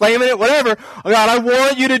 I'm claiming it, whatever. Oh, God, I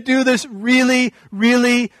want you to do this really,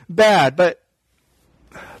 really bad. But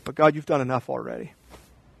God, you've done enough already.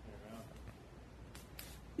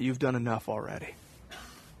 You've done enough already.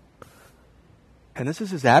 And this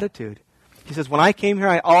is his attitude. He says, when I came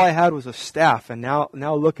here, all I had was a staff, and now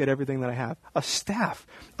look at everything that I have. A staff.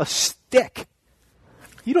 A stick.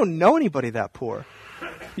 You don't know anybody that poor.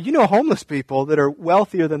 You know homeless people that are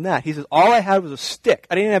wealthier than that. He says, all I had was a stick.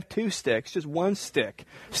 I didn't have two sticks, just one stick.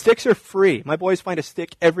 Sticks are free. My boys find a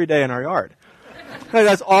stick every day in our yard.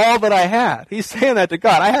 That's all that I had. He's saying that to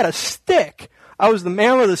God. I had a stick. I was the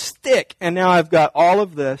man with a stick, and now I've got all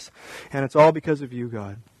of this, and it's all because of you,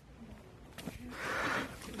 God.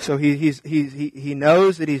 So he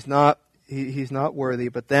knows that he's not worthy,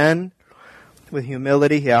 but then With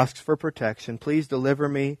humility, he asks for protection. Please deliver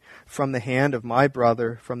me from the hand of my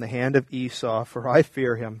brother, from the hand of Esau, for I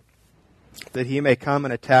fear him, that he may come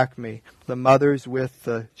and attack me, the mothers with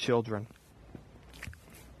the children.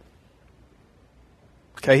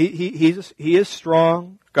 Okay, he is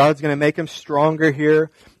strong. God's going to make him stronger here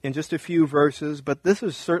in just a few verses, but this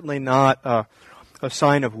is certainly not a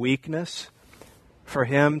sign of weakness for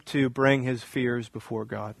him to bring his fears before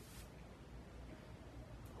God.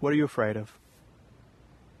 What are you afraid of?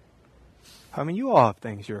 I mean, you all have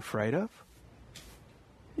things you're afraid of.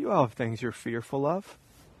 You all have things you're fearful of.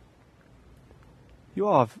 You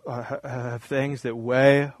all have things that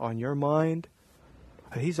weigh on your mind.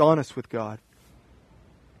 He's honest with God.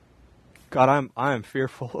 God, I am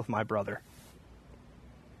fearful of my brother.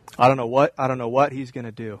 I don't know what he's going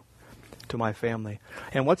to do to my family.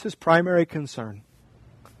 And what's his primary concern?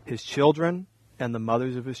 His children and the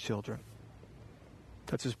mothers of his children.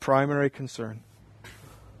 That's his primary concern.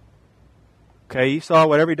 Okay, Esau,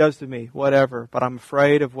 whatever he does to me, whatever, but I'm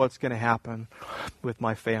afraid of what's going to happen with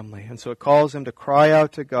my family. And so it calls him to cry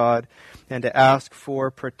out to God and to ask for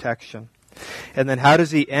protection. And then how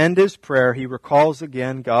does he end his prayer? He recalls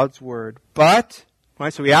again God's word. But,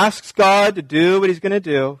 right, so he asks God to do what he's going to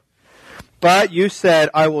do. But you said,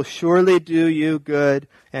 I will surely do you good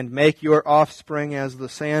and make your offspring as the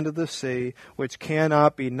sand of the sea, which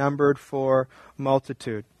cannot be numbered for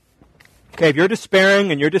multitude. Okay, if you're despairing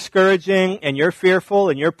and you're discouraging and you're fearful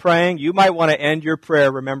and you're praying, you might want to end your prayer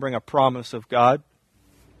remembering a promise of God.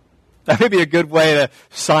 That may be a good way to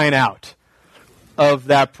sign out of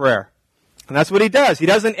that prayer. And that's what he does. He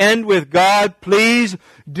doesn't end with, God, please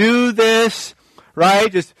do this, right?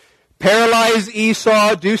 Just paralyze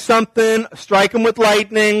Esau, do something, strike him with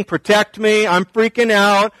lightning, protect me, I'm freaking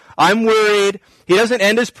out, I'm worried. He doesn't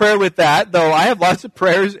end his prayer with that, though I have lots of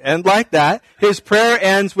prayers end like that. His prayer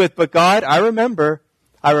ends with, but God, I remember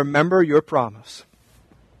your promise.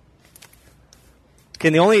 Okay,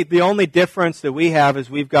 the only difference that we have is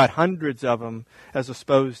we've got hundreds of them as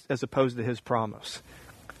opposed to his promise.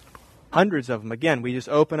 Hundreds of them. Again, we just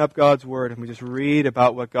open up God's Word and we just read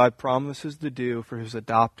about what God promises to do for His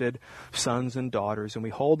adopted sons and daughters, and we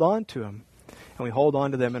hold on to Him, and we hold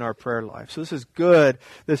on to them in our prayer life. So this is good.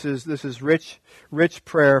 This is rich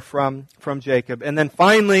prayer from Jacob. And then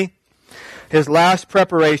finally, his last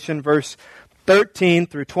preparation, verse 13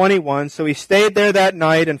 through 21. So he stayed there that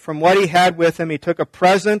night, and from what he had with him, he took a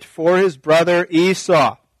present for his brother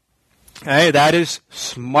Esau. Okay, that is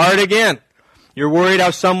smart again. You're worried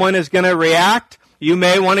how someone is going to react? You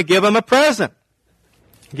may want to give him a present.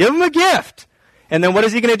 Give him a gift. And then what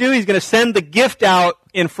is he going to do? He's going to send the gift out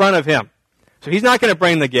in front of him. So he's not going to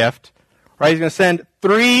bring the gift. Right? He's going to send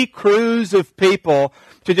 3 crews of people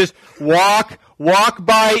to just walk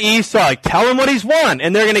by Esau. Tell him what he's won.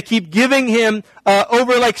 And they're going to keep giving him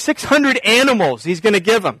over like 600 animals he's going to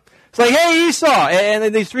give him. It's like, hey, Esau. And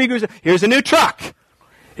then these 3 groups, here's a new truck.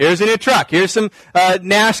 Here's a new truck. Here's some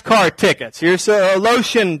NASCAR tickets. Here's a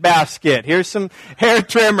lotion basket. Here's some hair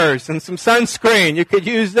trimmers and some sunscreen. You could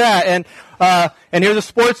use that. And here's a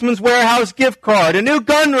Sportsman's Warehouse gift card, a new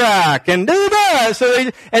gun rack, and da-da-da. So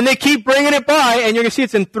they keep bringing it by, and you're going to see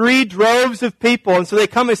it's in 3 droves of people. And so they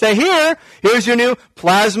come and say, here's your new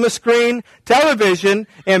plasma screen television.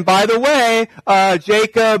 And by the way,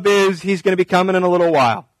 Jacob he's going to be coming in a little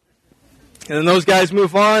while. And then those guys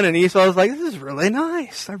move on, and Esau's like, this is really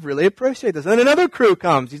nice. I really appreciate this. And then another crew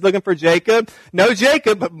comes. He's looking for Jacob. No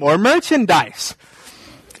Jacob, but more merchandise.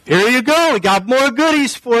 Here you go. We got more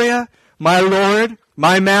goodies for you. My Lord,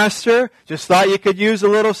 my Master, just thought you could use a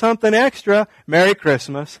little something extra. Merry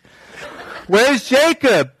Christmas. Where's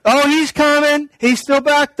Jacob? Oh, he's coming. He's still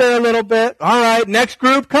back there a little bit. All right, next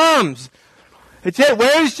group comes.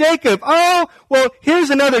 Where's Jacob? Oh, well, here's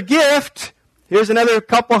another gift. Here's another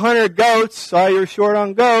couple hundred goats. Saw you're short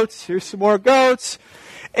on goats. Here's some more goats.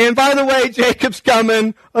 And by the way, Jacob's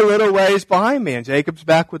coming a little ways behind me. And Jacob's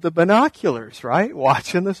back with the binoculars, right?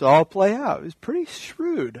 Watching this all play out. It was pretty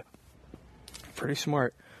shrewd. Pretty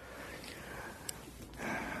smart.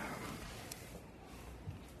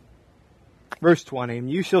 Verse 20,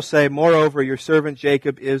 and you shall say, moreover, your servant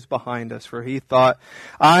Jacob is behind us, for he thought,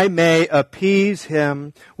 I may appease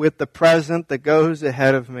him with the present that goes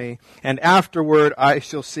ahead of me, and afterward I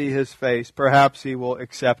shall see his face. Perhaps he will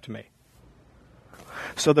accept me.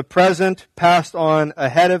 So the present passed on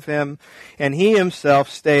ahead of him, and he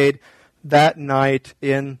himself stayed that night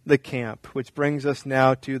in the camp, which brings us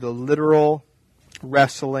now to the literal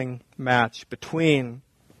wrestling match between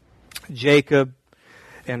Jacob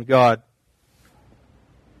and God.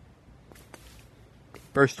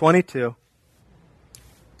 Verse 22.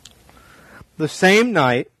 The same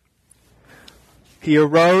night, he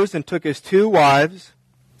arose and took his 2 wives,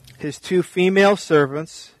 his 2 female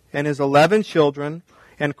servants, and his 11 children,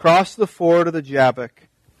 and crossed the ford of the Jabbok.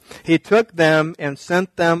 He took them and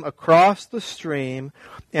sent them across the stream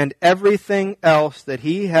and everything else that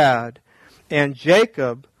he had, and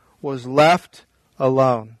Jacob was left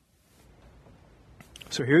alone.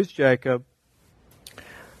 So here's Jacob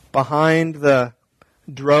behind the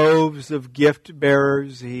droves of gift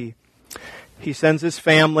bearers. He sends his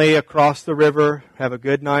family across the river, have a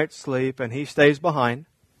good night's sleep, and he stays behind.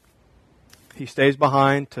 He stays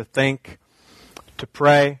behind to think, to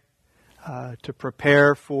pray, to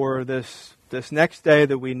prepare for this next day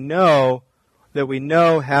that we know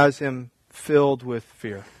has him filled with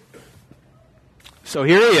fear. So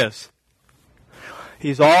here he is.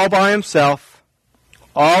 He's all by himself,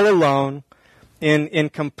 all alone, in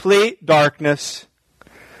complete darkness,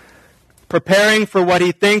 preparing for what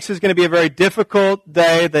he thinks is going to be a very difficult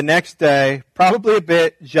day the next day, probably a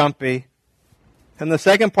bit jumpy. And the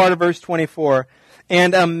second part of verse 24,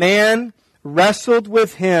 and a man wrestled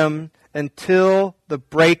with him until the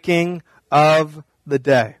breaking of the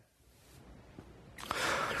day.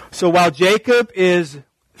 So while Jacob is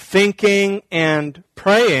thinking and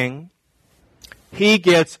praying, he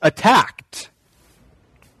gets attacked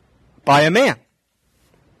by a man.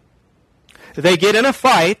 They get in a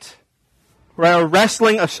fight, a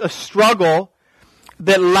wrestling, a struggle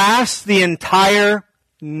that lasts the entire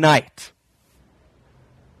night.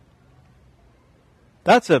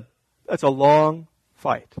 That's a long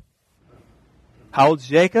fight. How old's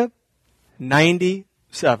Jacob?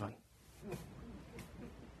 97.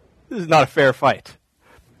 This is not a fair fight.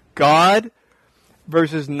 God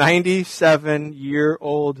versus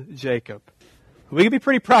 97-year-old Jacob. We can be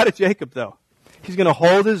pretty proud of Jacob, though. He's going to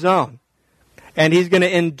hold his own. And he's going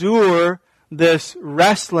to endure this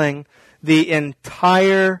wrestling the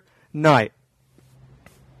entire night.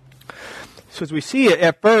 So as we see it,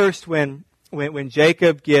 at first, when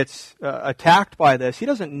Jacob gets attacked by this, he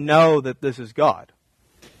doesn't know that this is God.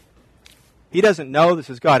 He doesn't know this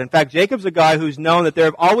is God. In fact, Jacob's a guy who's known that there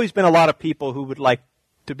have always been a lot of people who would like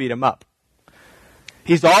to beat him up.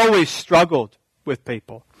 He's always struggled with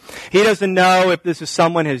people. He doesn't know if this is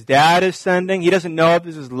someone his dad is sending. He doesn't know if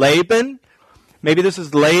this is Laban. Maybe this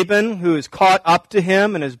is Laban who is caught up to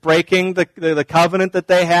him and is breaking the covenant that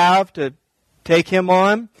they have to take him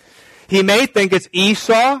on. He may think it's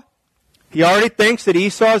Esau. He already thinks that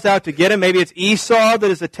Esau is out to get him. Maybe it's Esau that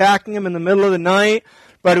is attacking him in the middle of the night.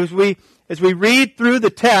 But as we read through the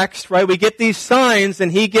text, right, we get these signs,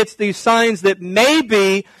 and he gets these signs that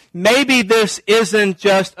maybe this isn't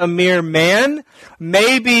just a mere man.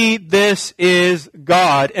 Maybe this is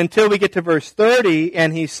God. Until we get to verse 30,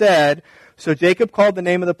 and he said, so Jacob called the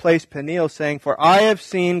name of the place Peniel, saying, for I have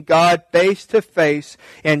seen God face to face,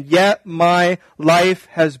 and yet my life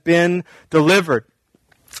has been delivered.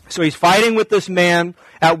 So he's fighting with this man.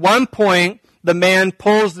 At one point, the man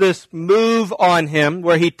pulls this move on him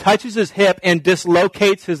where he touches his hip and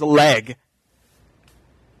dislocates his leg,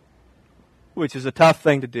 which is a tough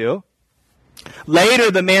thing to do. Later,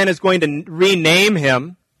 the man is going to rename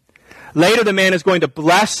him. Later, the man is going to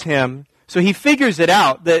bless him. So he figures it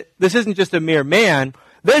out that this isn't just a mere man.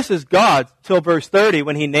 This is God. Till verse 30,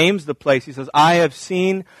 when he names the place, he says, I have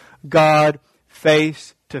seen God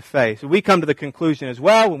face to face. We come to the conclusion as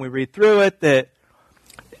well when we read through it that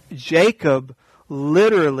Jacob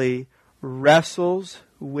literally wrestles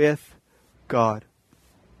with God.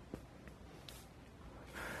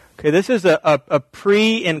 Okay, this is a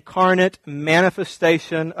pre-incarnate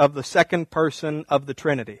manifestation of the second person of the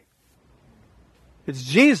Trinity. It's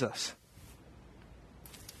Jesus.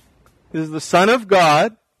 This is the Son of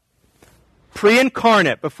God,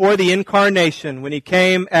 pre-incarnate, before the incarnation, when he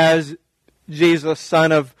came as Jesus,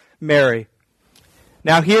 son of Mary.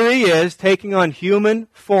 Now here he is, taking on human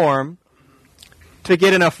form to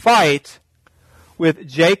get in a fight with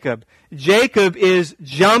Jacob. Jacob is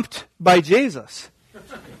jumped by Jesus.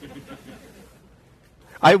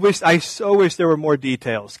 I so wish there were more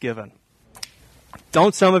details given.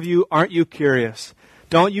 Don't some of you, aren't you curious?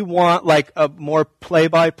 Don't you want like a more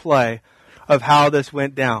play-by-play of how this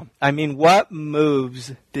went down? I mean, what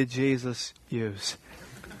moves did Jesus use?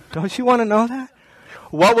 Don't you want to know that?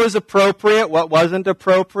 What was appropriate? What wasn't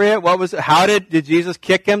appropriate? How did Jesus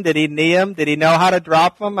kick him? Did he knee him? Did he know how to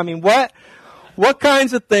drop him? I mean, what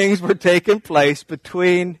kinds of things were taking place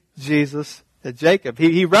between Jesus and Jacob?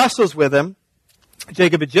 He wrestles with him.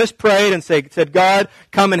 Jacob had just prayed and said, God,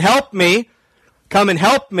 come and help me. Come and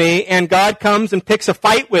help me. And God comes and picks a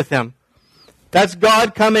fight with him. That's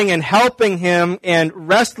God coming and helping him and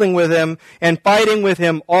wrestling with him and fighting with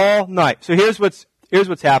him all night. So here's what's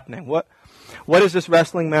happening. What What is this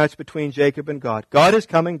wrestling match between Jacob and God? God is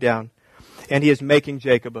coming down, and he is making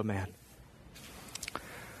Jacob a man.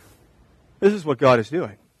 This is what God is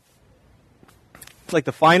doing. It's like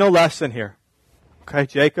the final lesson here. Okay,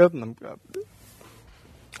 Jacob,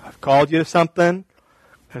 I've called you to something.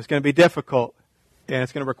 It's going to be difficult, and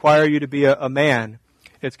it's going to require you to be a man.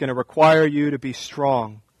 It's going to require you to be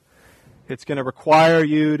strong. It's going to require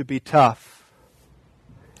you to be tough.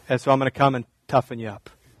 And so I'm going to come and toughen you up.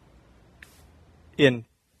 In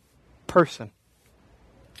person.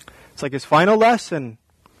 It's like his final lesson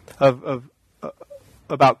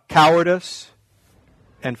about cowardice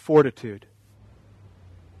and fortitude.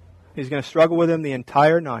 He's going to struggle with him the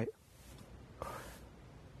entire night.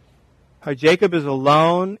 Jacob is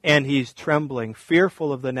alone and he's trembling,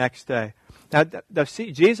 fearful of the next day. Now,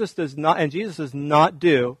 see, Jesus does not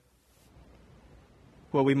do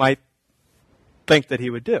what we might think that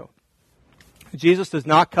he would do. Jesus does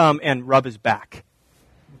not come and rub his back.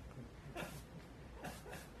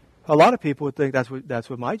 A lot of people would think that's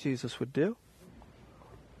what my Jesus would do.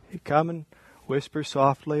 He'd come and whisper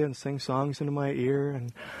softly and sing songs into my ear,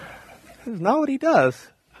 and that's not what he does.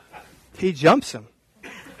 He jumps him.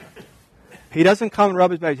 He doesn't come and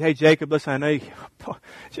rub his back. Hey, Jacob, listen, I know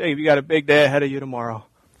Jacob, you got a big day ahead of you tomorrow.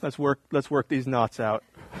 Let's work these knots out.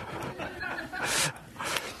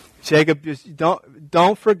 Jacob, just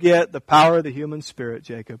don't forget the power of the human spirit,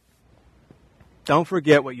 Jacob. Don't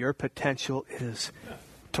forget what your potential is.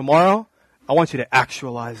 Tomorrow, I want you to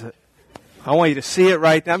actualize it. I want you to see it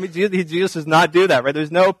right now. I mean, Jesus does not do that, right? There's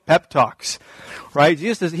no pep talks, right?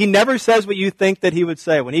 He never says what you think that he would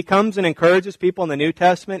say. When he comes and encourages people in the New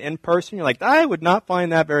Testament in person, you're like, I would not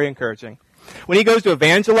find that very encouraging. When he goes to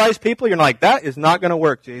evangelize people, you're like, that is not going to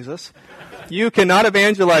work, Jesus. You cannot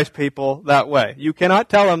evangelize people that way. You cannot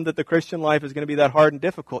tell them that the Christian life is going to be that hard and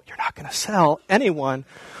difficult. You're not going to sell anyone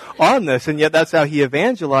on this, and yet that's how he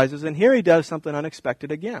evangelizes. And here he does something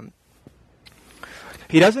unexpected again.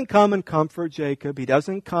 He doesn't come and comfort Jacob. He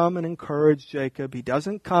doesn't come and encourage Jacob. He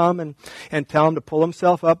doesn't come and tell him to pull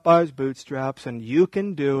himself up by his bootstraps and you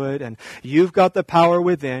can do it and you've got the power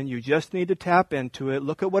within. You just need to tap into it.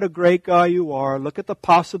 Look at what a great guy you are. Look at the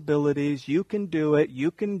possibilities. You can do it.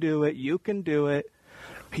 You can do it. You can do it.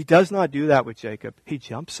 He does not do that with Jacob. He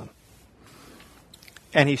jumps him.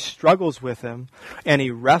 And he struggles with him, and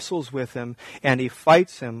he wrestles with him, and he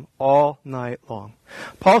fights him all night long.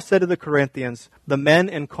 Paul said to the Corinthians, the men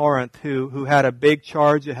in Corinth who had a big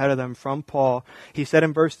charge ahead of them from Paul, he said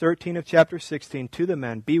in verse 13 of chapter 16 to the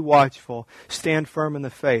men, be watchful, stand firm in the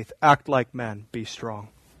faith, act like men, be strong.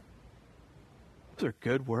 Those are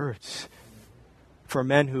good words for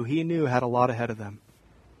men who he knew had a lot ahead of them.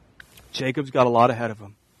 Jacob's got a lot ahead of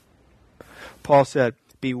him. Paul said,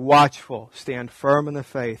 be watchful, stand firm in the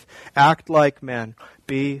faith, act like men,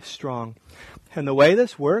 be strong. And the way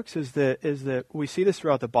this works is that we see this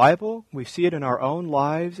throughout the Bible, we see it in our own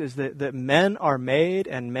lives, is that men are made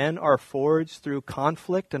and men are forged through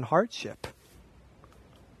conflict and hardship.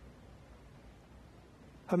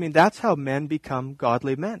 I mean, that's how men become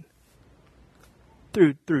godly men.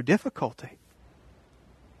 Through difficulty.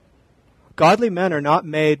 Godly men are not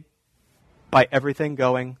made by everything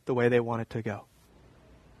going the way they want it to go.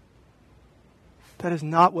 That is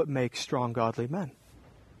not what makes strong godly men.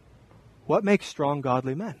 What makes strong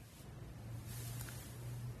godly men?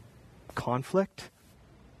 Conflict,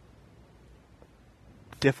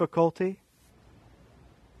 difficulty,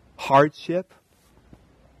 hardship,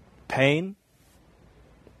 pain,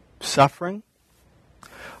 suffering.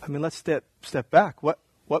 I mean, let's step back. What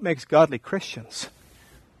makes godly Christians?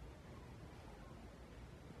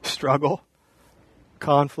 Struggle,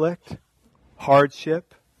 conflict,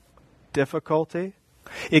 hardship, difficulty.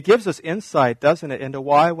 It gives us insight, doesn't it, into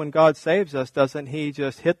why when God saves us, doesn't he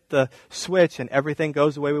just hit the switch and everything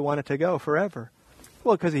goes the way we want it to go forever?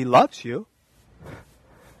 Well, because he loves you.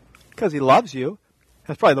 Because he loves you.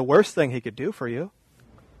 That's probably the worst thing he could do for you.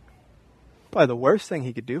 Probably the worst thing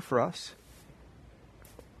he could do for us.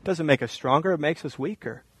 It doesn't make us stronger, it makes us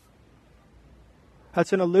weaker.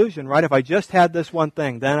 That's an illusion, right? If I just had this one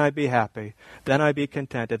thing, then I'd be happy. Then I'd be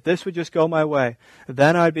content. If this would just go my way,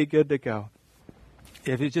 then I'd be good to go.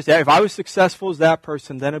 If I was successful as that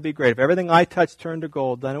person, then it'd be great. If everything I touched turned to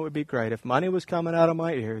gold, then it would be great. If money was coming out of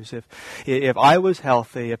my ears, if I was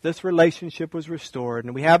healthy, if this relationship was restored,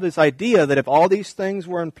 and we have this idea that if all these things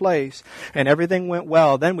were in place and everything went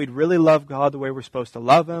well, then we'd really love God the way we're supposed to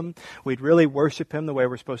love Him. We'd really worship Him the way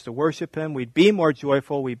we're supposed to worship Him. We'd be more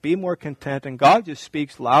joyful. We'd be more content. And God just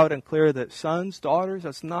speaks loud and clear that sons, daughters,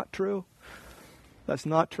 that's not true. That's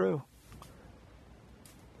not true.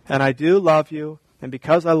 And I do love you. And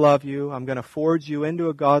because I love you, I'm going to forge you into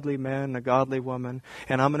a godly man and a godly woman,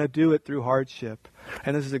 and I'm going to do it through hardship.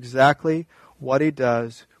 And this is exactly what he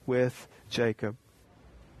does with Jacob.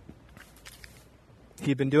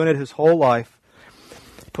 He'd been doing it his whole life.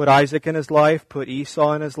 Put Isaac in his life, put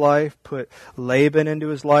Esau in his life, put Laban into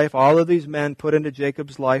his life. All of these men put into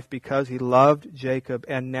Jacob's life because he loved Jacob.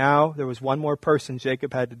 And now there was one more person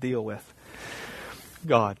Jacob had to deal with.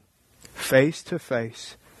 God. Face to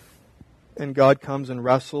face. And God comes and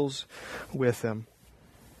wrestles with him.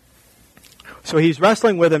 So he's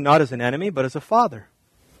wrestling with him not as an enemy, but as a father.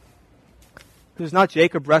 It's not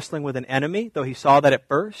Jacob wrestling with an enemy, though he saw that at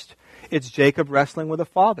first. It's Jacob wrestling with a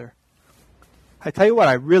father. I tell you what,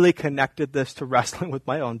 I really connected this to wrestling with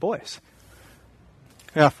my own boys.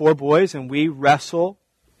 I have 4 boys, and we wrestle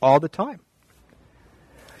all the time.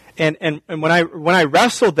 And when I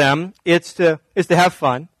wrestle them, it's to have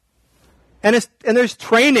fun, and there's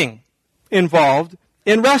training involved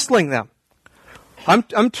in wrestling them.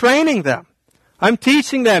 I'm training them. I'm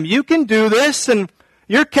teaching them. You can do this, and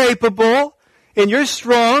you're capable, and you're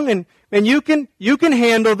strong, and you can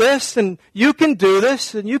handle this, and you can do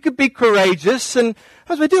this, and you can be courageous, and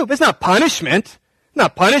that's what I do. But it's not punishment. It's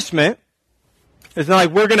not punishment. It's not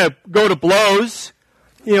like we're going to go to blows,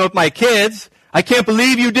 with my kids. I can't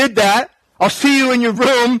believe you did that. I'll see you in your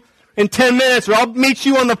room in 10 minutes, or I'll meet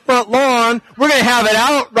you on the front lawn. We're going to have it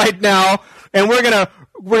out right now, and we're going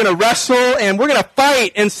to wrestle, and we're going to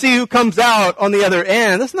fight and see who comes out on the other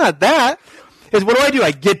end. That's not that. Is what do?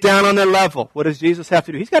 I get down on their level. What does Jesus have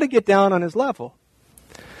to do? He's got to get down on his level.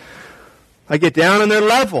 I get down on their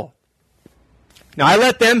level. Now, I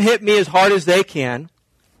let them hit me as hard as they can,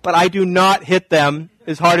 but I do not hit them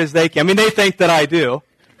as hard as they can. I mean, they think that I do.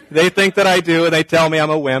 They think that I do, and they tell me I'm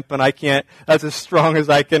a wimp, and I can't, that's as strong as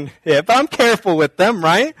I can hit. But I'm careful with them,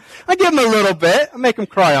 right? I give them a little bit. I make them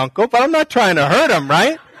cry, Uncle, but I'm not trying to hurt them,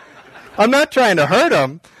 right? I'm not trying to hurt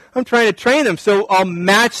them. I'm trying to train them, so I'll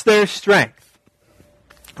match their strength.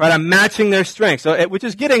 Right, I'm matching their strength, which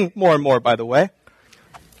is getting more and more, by the way.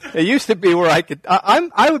 It used to be where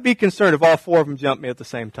I would be concerned if all 4 of them jumped me at the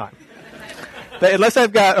same time. Unless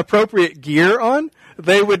I've got appropriate gear on,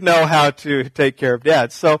 they would know how to take care of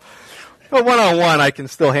Dad. So, one-on-one, I can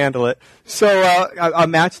still handle it. So I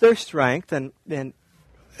match their strength, and then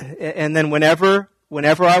whenever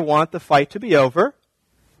I want the fight to be over,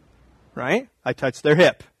 right, I touch their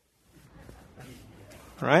hip.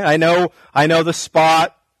 Right, I know the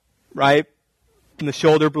spot. Right, in the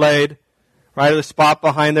shoulder blade, right, or the spot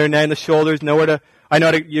behind their neck, and the shoulders. I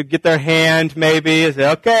know you get their hand maybe. And say,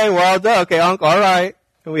 okay, well done. Okay, Uncle, all right,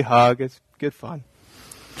 and we hug. It's good fun.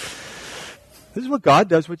 This is what God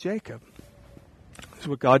does with Jacob. This is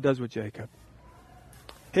what God does with Jacob.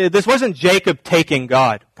 This wasn't Jacob taking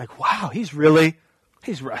God. Like, wow, he's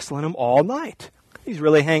wrestling him all night. He's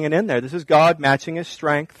really hanging in there. This is God matching his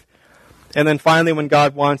strength. And then finally, when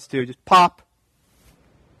God wants to, just pop,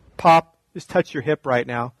 just touch your hip right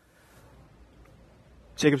now.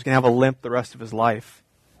 Jacob's going to have a limp the rest of his life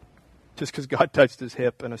just because God touched his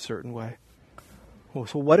hip in a certain way. Well,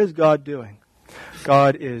 so what is God doing?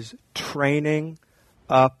 God is training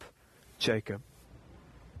up Jacob.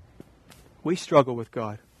 We struggle with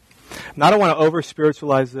God. And I don't want to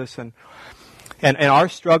over-spiritualize this, and our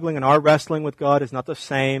struggling and our wrestling with God is not the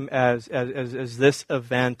same as this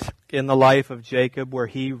event in the life of Jacob where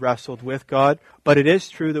he wrestled with God. But it is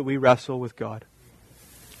true that we wrestle with God.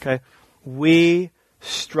 Okay? We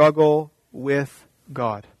struggle with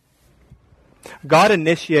God. God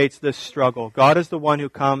initiates this struggle. God is the one who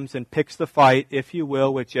comes and picks the fight, if you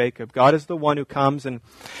will, with Jacob. God is the one who comes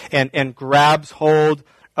and grabs hold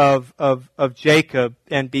of Jacob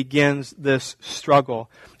and begins this struggle.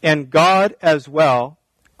 And God as well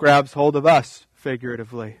grabs hold of us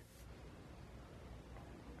figuratively.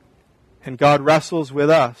 And God wrestles with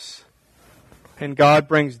us. And God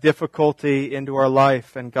brings difficulty into our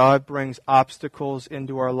life. And God brings obstacles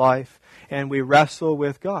into our life. And we wrestle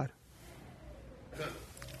with God.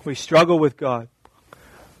 We struggle with God.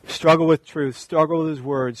 Struggle with truth, struggle with His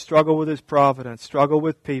Word, struggle with His providence, struggle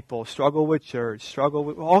with people, struggle with church, struggle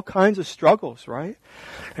with all kinds of struggles, right?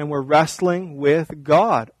 And we're wrestling with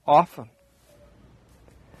God often.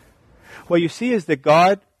 What you see is that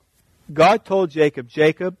God told Jacob,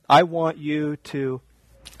 Jacob, I want you to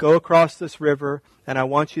go across this river and I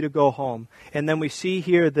want you to go home. And then we see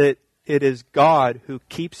here that it is God who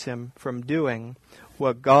keeps him from doing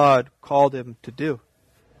what God called him to do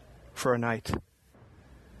for a night.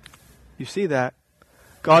 You see that?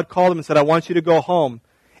 God called him and said, I want you to go home.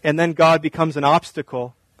 And then God becomes an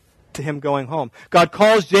obstacle to him going home. God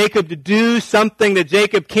calls Jacob to do something that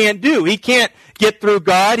Jacob can't do. He can't get through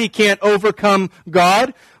God. He can't overcome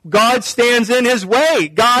God. God stands in his way.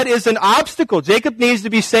 God is an obstacle. Jacob needs to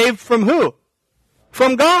be saved from who?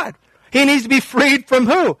 From God. He needs to be freed from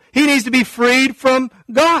who? He needs to be freed from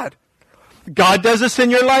God. God does this in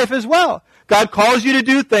your life as well. God calls you to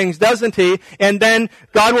do things, doesn't he? And then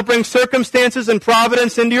God will bring circumstances and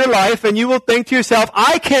providence into your life, and you will think to yourself,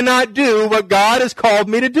 I cannot do what God has called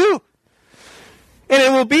me to do. And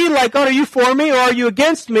it will be like, God, are you for me or are you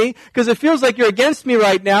against me? Because it feels like you're against me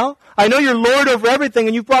right now. I know you're Lord over everything,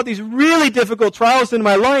 and you've brought these really difficult trials into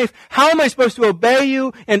my life. How am I supposed to obey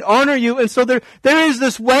you and honor you? And so there is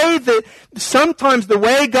this way that sometimes the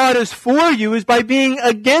way God is for you is by being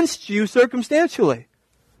against you circumstantially.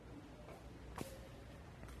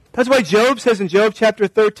 That's why Job says in Job chapter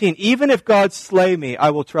 13, even if God slay me, I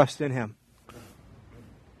will trust in him.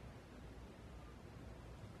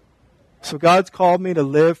 So God's called me to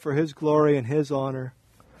live for his glory and his honor.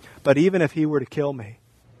 But even if he were to kill me,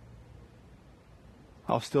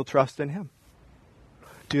 I'll still trust in him.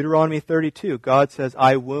 Deuteronomy 32, God says,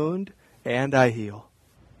 I wound and I heal.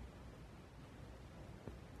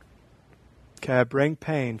 Okay, I bring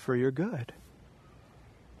pain for your good.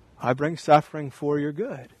 I bring suffering for your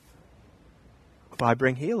good. But I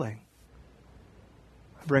bring healing.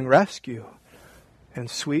 I bring rescue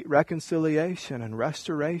and sweet reconciliation and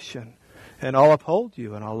restoration. And I'll uphold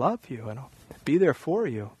you and I'll love you and I'll be there for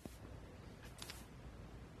you.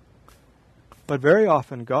 But very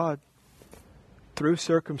often God, through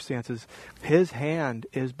circumstances, his hand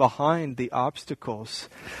is behind the obstacles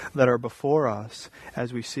that are before us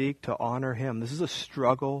as we seek to honor him. This is a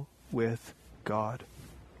struggle with God.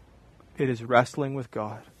 It is wrestling with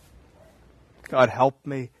God. God, help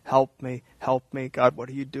me, help me, help me. God, what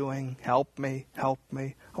are you doing? Help me, help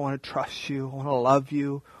me. I want to trust you. I want to love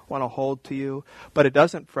you. I want to hold to you. But it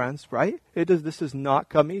doesn't, friends, right? This does not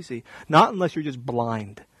come easy. Not unless you're just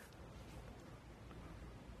blind.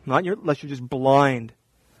 Unless you're just blind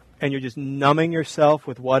and you're just numbing yourself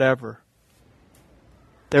with whatever.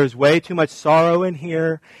 There's way too much sorrow in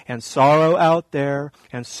here and sorrow out there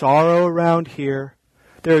and sorrow around here.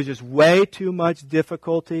 There is just way too much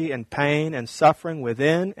difficulty and pain and suffering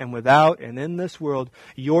within and without and in this world.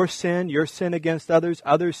 Your sin against others,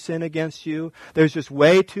 others' sin against you. There's just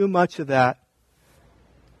way too much of that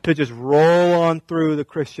to just roll on through the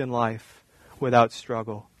Christian life without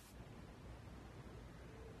struggle.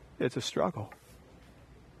 It's a struggle.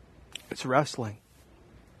 It's wrestling.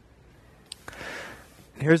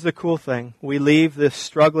 And here's the cool thing. We leave this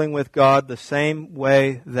struggling with God the same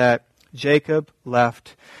way that Jacob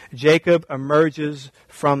left. Jacob emerges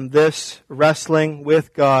from this wrestling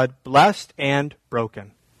with God blessed and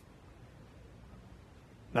broken.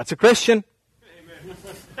 That's a Christian. Amen.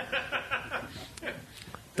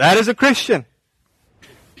 That is a Christian.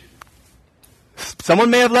 Someone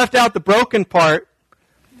may have left out the broken part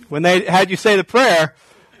when they had you say the prayer,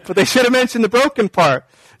 but they should have mentioned the broken part.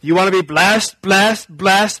 You want to be blessed, blessed,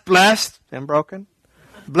 blessed, blessed, and broken?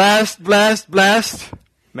 Blessed, blessed, blessed.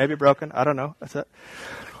 Maybe broken. I don't know. That's it.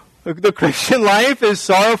 The Christian life is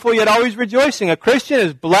sorrowful yet always rejoicing. A Christian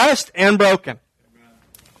is blessed and broken.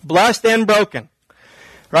 Blessed and broken.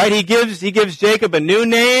 Right? He gives Jacob a new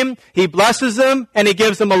name. He blesses him and he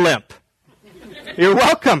gives him a limp. You're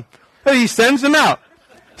welcome. He sends him out.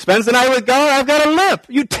 Spends the night with God. I've got a limp.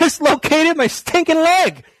 You dislocated my stinking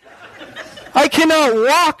leg. I cannot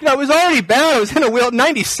walk. I was already bad. I was in a wheel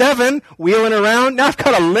 97 wheeling around. Now I've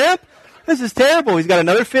got a limp. This is terrible. He's got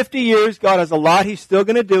another 50 years. God has a lot he's still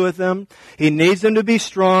going to do with him. He needs him to be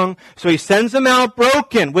strong. So he sends him out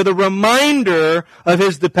broken with a reminder of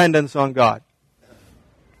his dependence on God.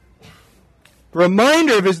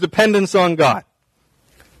 Reminder of his dependence on God.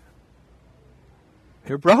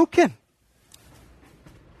 You're broken.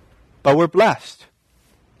 But we're blessed.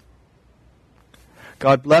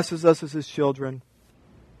 God blesses us as his children.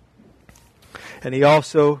 And he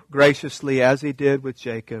also graciously, as he did with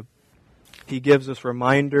Jacob, he gives us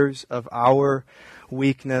reminders of our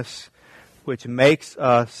weakness, which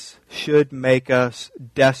should make us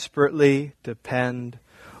desperately depend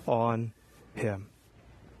on him.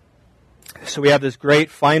 So we have this great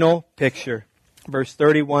final picture, verse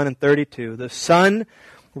 31 and 32. The sun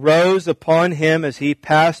rose upon him as he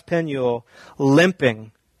passed Penuel,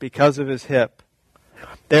 limping because of his hip.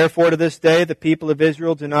 Therefore, to this day, the people of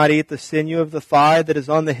Israel do not eat the sinew of the thigh that is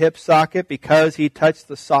on the hip socket, because he touched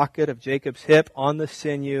the socket of Jacob's hip on the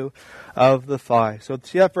sinew of the thigh. So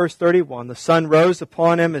see that verse 31. The sun rose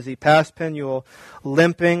upon him as he passed Penuel,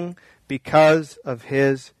 limping because of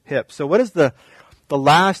his hip. So what is the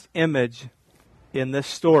last image in this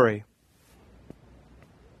story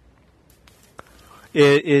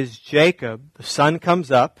is Jacob. The sun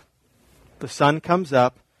comes up,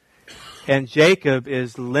 and Jacob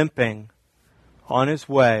is limping on his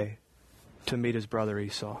way to meet his brother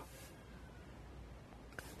Esau.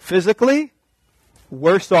 Physically,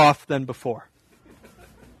 worse off than before.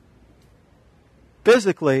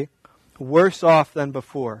 Physically, worse off than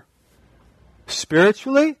before.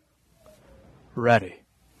 Spiritually, ready.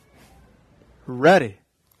 Ready.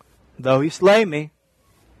 Though he slay me,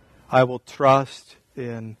 I will trust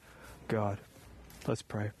in God. Let's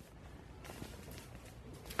pray.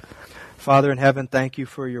 Father in heaven, thank you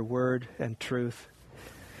for your word and truth.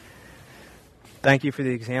 Thank you for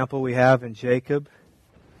the example we have in Jacob.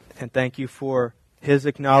 And thank you for his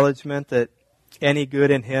acknowledgement that any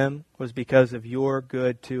good in him was because of your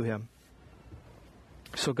good to him.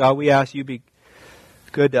 So God, we ask you be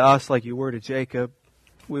good to us like you were to Jacob.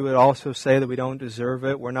 We would also say that we don't deserve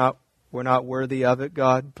it. We're not worthy of it,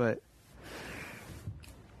 God, but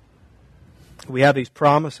we have these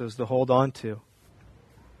promises to hold on to.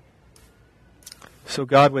 So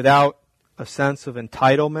God, without a sense of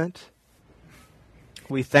entitlement,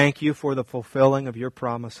 we thank you for the fulfilling of your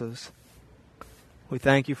promises. We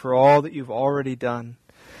thank you for all that you've already done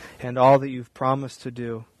and all that you've promised to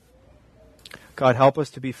do. God, help us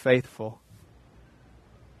to be faithful.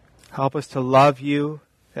 Help us to love you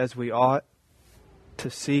as we ought, to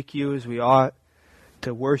seek you as we ought,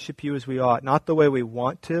 to worship you as we ought. Not the way we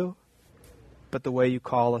want to, but the way you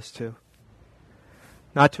call us to.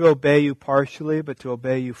 Not to obey you partially, but to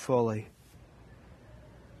obey you fully.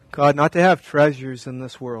 God, not to have treasures in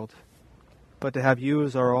this world, but to have you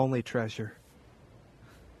as our only treasure.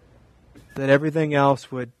 That everything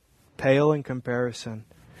else would pale in comparison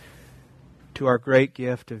to our great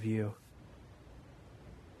gift of you.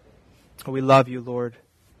 We love you, Lord.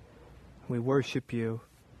 We worship you,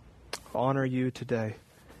 honor you today.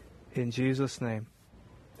 In Jesus' name,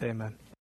 amen.